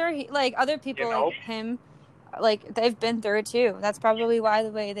 And I'm sure other people like him, like, they've been through it too. That's probably why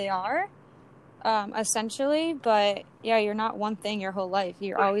the way they are, essentially. But yeah, you're not one thing your whole life.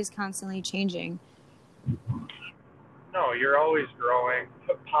 You're always constantly changing. No, you're always growing.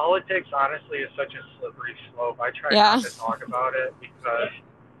 But politics, honestly, is such a slippery slope. I try not to talk about it, because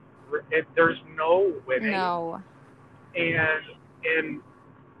there's no winning. No. And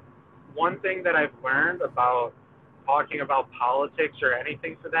one thing that I've learned about talking about politics, or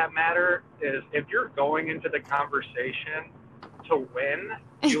anything for that matter, is if you're going into the conversation to win,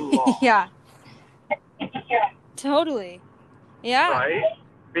 you lost. Yeah. Totally. Yeah. Right?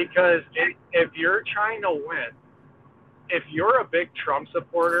 Because if you're trying to win, if you're a big Trump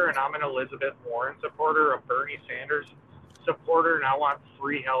supporter and I'm an Elizabeth Warren supporter, a Bernie Sanders supporter, and I want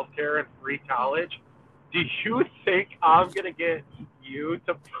free healthcare and free college, do you think I'm going to get you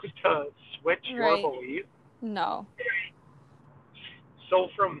to switch your belief? No. So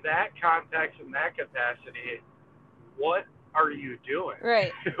from that context and that capacity, what are you doing?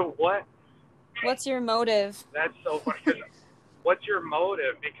 Right. What's your motive? That's so funny. What's your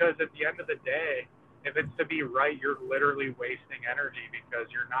motive? Because at the end of the day, If it's to be right, you're literally wasting energy because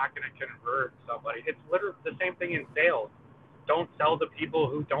you're not going to convert somebody. It's literally the same thing in sales. Don't sell to people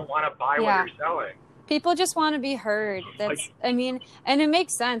who don't want to buy what you're selling. People just want to be heard. I mean, and it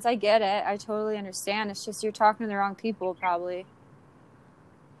makes sense. I get it. I totally understand. It's just you're talking to the wrong people, probably.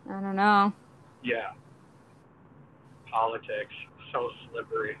 I don't know. Yeah. Politics. So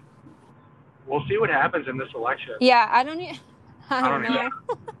slippery. We'll see what happens in this election. Yeah, I don't know.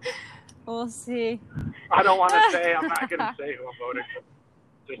 We'll see. I don't want to say. I'm not going to say who I'm voting for.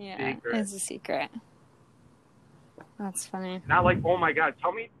 It's a secret. It's a secret. That's funny. Not like, oh my God,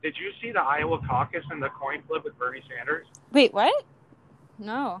 tell me, did you see the Iowa caucus and the coin flip with Bernie Sanders? Wait, what?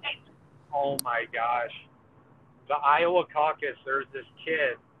 No. Oh my gosh. The Iowa caucus, there's this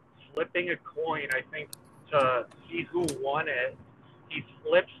kid flipping a coin, I think, to see who won it. He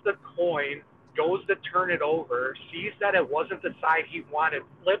flips the coin, goes to turn it over, sees that it wasn't the side he wanted,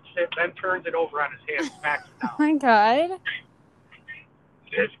 flips it, then turns it over on his hand, smacks it down. Oh my God.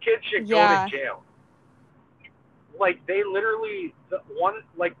 This kid should go to jail. Like, they literally, the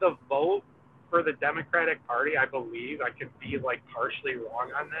vote for the Democratic Party, I believe, I could be, like, partially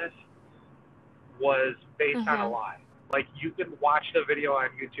wrong on this, was based on a lie. Like, you can watch the video on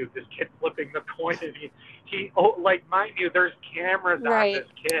YouTube, this kid flipping the coin, and mind you, there's cameras on this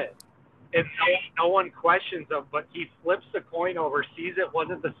kid. And no one questions him, but he flips the coin over, sees it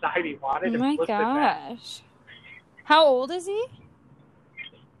wasn't the side he wanted, and flips it back. How old is he?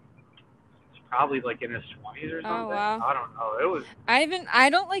 Probably like in his 20s or something. Oh, wow. I don't know. It was. I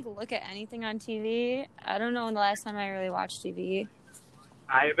don't like look at anything on TV. I don't know when the last time I really watched TV.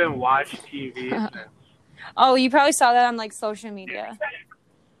 I haven't watched TV since. Oh, you probably saw that on like social media,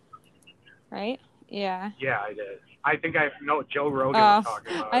 right? Yeah. Yeah, I did. I think Joe Rogan was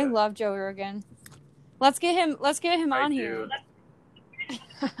talking about I love Joe Rogan. Let's get him on here.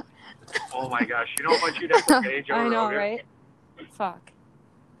 Oh my gosh! You know how much you'd have to pay Joe Rogan? I know, right? Fuck.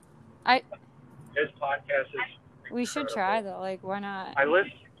 His podcast is. We should try though. Like, why not? I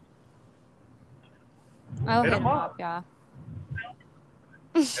listen. I'll hit him up. Yeah.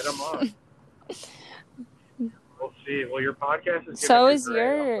 Hit him up. We'll see. Well, your podcast is. So is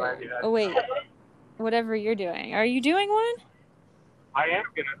your. Oh wait. Whatever you're doing. Are you doing one? I am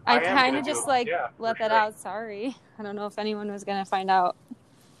gonna. I kind of just let that out. Sorry. I don't know if anyone was gonna find out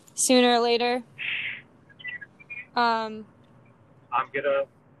sooner or later.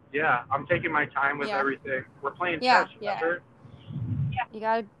 I'm taking my time with everything. We're playing chess, remember?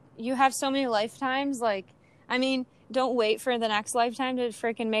 Yeah. You have so many lifetimes. Like, I mean, don't wait for the next lifetime to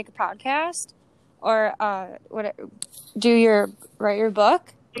freaking make a podcast or write your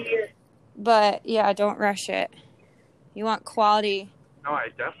book. But yeah, don't rush it. You want quality. No, I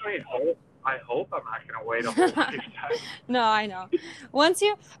definitely hope. I hope I'm not gonna wait a whole lifetime. No, I know.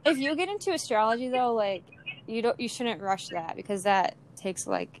 If you get into astrology though, like you shouldn't rush that because that takes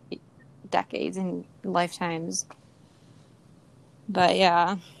like decades and lifetimes. But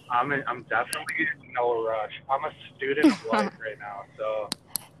yeah. I'm definitely in no rush. I'm a student of life right now, so.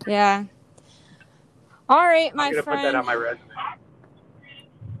 Yeah. All right, my friend. I'm gonna put that on my resume.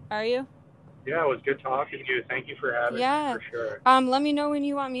 Are you? Yeah, it was good talking to you. Thank you for having me, for sure. Let me know when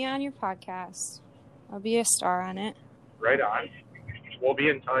you want me on your podcast. I'll be a star on it. Right on. We'll be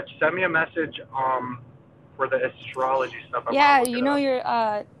in touch. Send me a message for the astrology stuff. You know your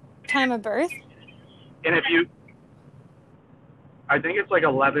time of birth? And if you... I think it's like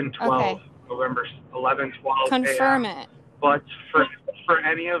 11/12, November 11/12. Confirm it. But for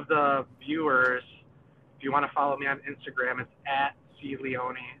any of the viewers, if you want to follow me on Instagram, it's at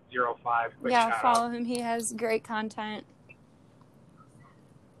leone05. Follow him. He has great content.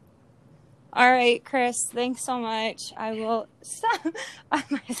 All right, Chris, thanks so much. I will stop. My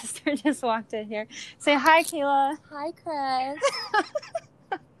sister just walked in here. Say hi, Kayla. Hi, Chris.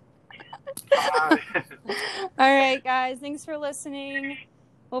 Hi. All right, guys. Thanks for listening.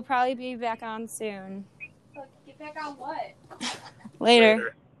 We'll probably be back on soon. Get back on what?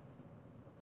 Later.